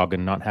like a dog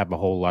and not have a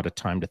whole lot of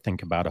time to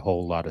think about a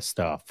whole lot of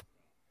stuff.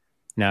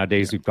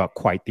 Nowadays, we've got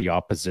quite the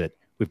opposite.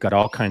 We've got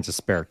all kinds of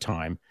spare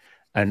time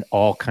and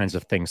all kinds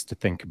of things to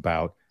think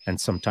about. And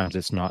sometimes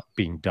it's not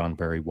being done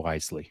very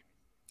wisely.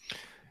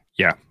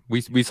 Yeah,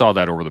 we saw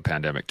that over the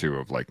pandemic too,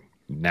 of like,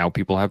 now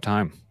people have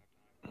time.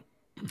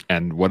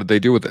 And what did they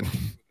do with it?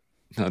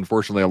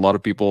 Unfortunately, a lot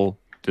of people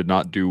did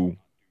not do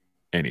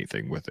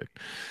anything with it.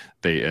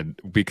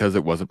 Because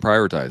it wasn't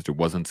prioritized. It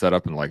wasn't set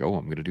up and like, oh,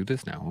 I'm going to do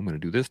this now. I'm going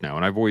to do this now.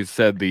 And I've always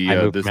said I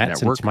moved this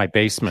mats network into my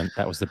basement.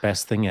 That was the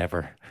best thing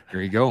ever.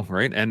 There you go,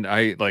 right? And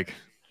I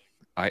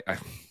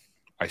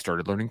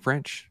started learning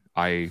French.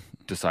 I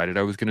decided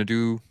I was going to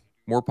do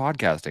more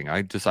podcasting.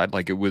 I decided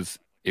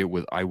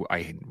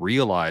I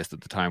realized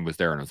that the time was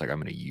there, and I was like, I'm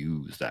going to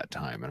use that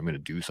time and I'm going to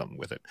do something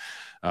with it.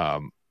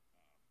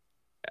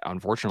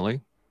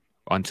 Unfortunately,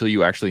 until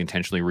you actually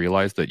intentionally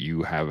realize that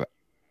you have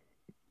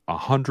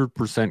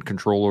 100%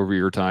 control over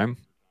your time,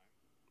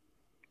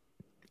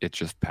 it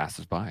just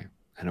passes by,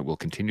 and it will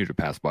continue to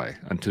pass by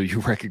until you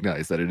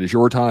recognize that it is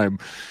your time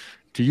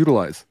to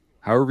utilize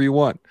however you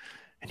want,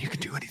 and you can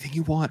do anything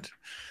you want.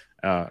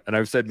 And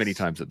I've said many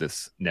times that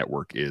this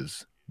network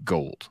is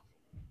gold.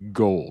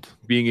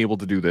 Being able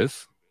to do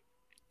this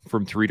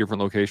from 3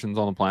 different locations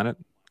on the planet,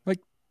 like,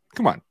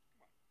 come on.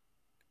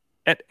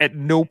 At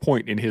no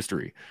point in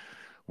history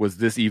was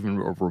this even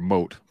a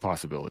remote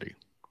possibility.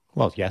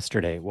 Well,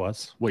 yesterday it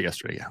was. Well,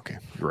 yesterday, yeah, okay,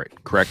 you're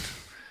right, correct.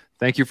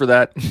 Thank you for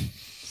that.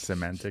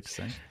 Semantics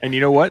thing. And you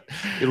know what?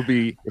 It'll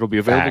be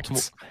available.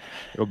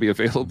 It'll be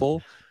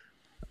available.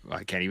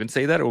 I can't even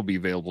say that it will be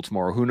available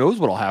tomorrow. Who knows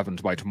what'll happen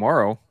by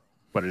tomorrow?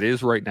 But it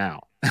is right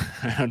now.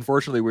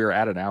 Unfortunately, we are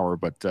at an hour.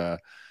 But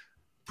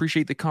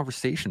appreciate the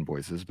conversation,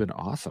 boys. This has been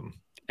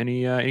awesome.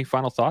 Any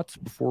final thoughts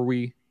before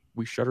we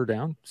shut her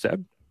down,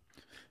 Seb?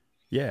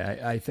 Yeah,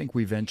 I think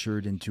we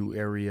ventured into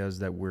areas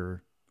that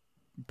we're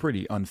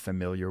pretty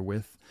unfamiliar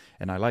with,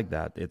 and I like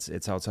that.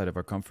 It's outside of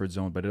our comfort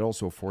zone, but it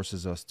also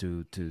forces us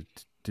to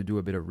do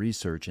a bit of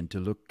research and to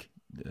look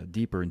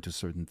deeper into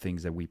certain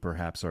things that we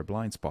perhaps are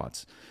blind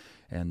spots,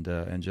 and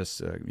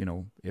just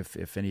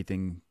if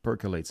anything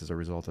percolates as a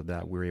result of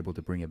that, we're able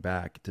to bring it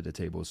back to the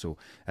table. So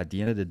at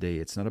the end of the day,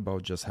 it's not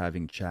about just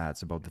having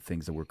chats about the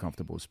things that we're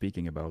comfortable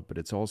speaking about, but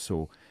it's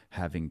also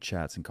having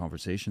chats and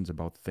conversations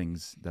about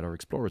things that are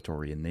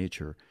exploratory in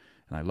nature,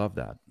 and I love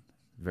that.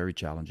 Very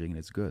challenging, and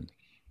it's good.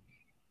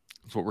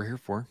 That's what we're here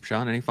for.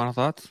 Sean, any final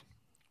thoughts?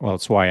 Well,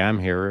 it's why I'm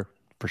here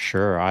for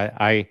sure.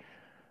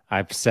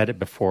 I've said it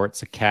before.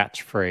 It's a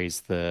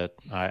catchphrase that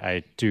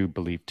I do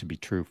believe to be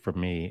true for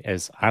me,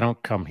 is I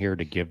don't come here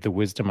to give the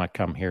wisdom. I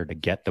come here to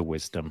get the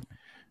wisdom.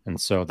 And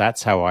so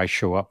that's how I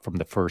show up from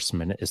the first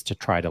minute, is to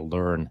try to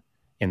learn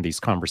in these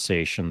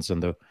conversations.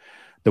 And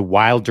the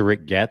wilder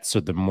it gets,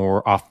 or the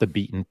more off the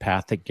beaten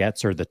path it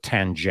gets, or the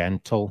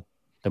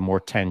more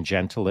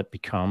tangential it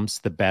becomes,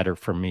 the better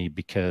for me,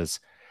 because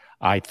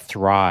I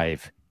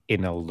thrive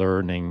in a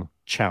learning,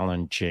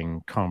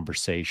 challenging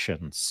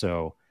conversation.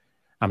 So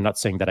I'm not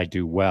saying that I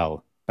do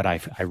well, but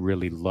I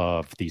really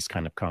love these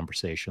kind of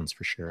conversations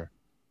for sure.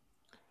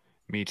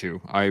 Me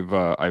too.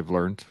 I've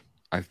learned,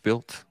 I've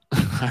built,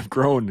 I've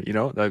grown.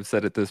 I've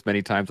said it this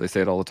many times. I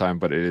say it all the time,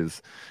 but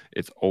it's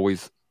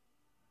always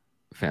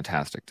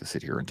fantastic to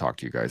sit here and talk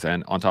to you guys.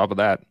 And on top of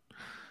that,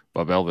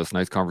 Bob Elvis,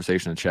 nice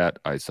conversation in chat.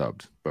 I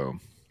subbed.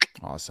 Boom.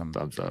 Awesome.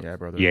 Thumbs up. Yeah,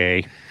 brother.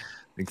 Yay.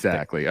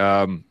 Exactly.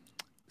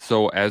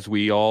 So as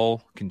we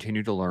all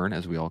continue to learn,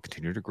 as we all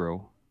continue to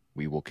grow,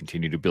 we will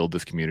continue to build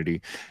this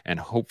community, and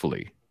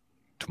hopefully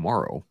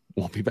tomorrow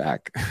we'll be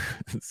back.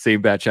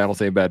 Same bad channel,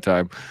 same bad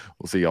time.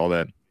 We'll see y'all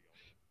then.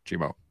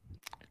 Chimo.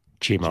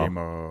 Chimo.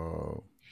 Chimo.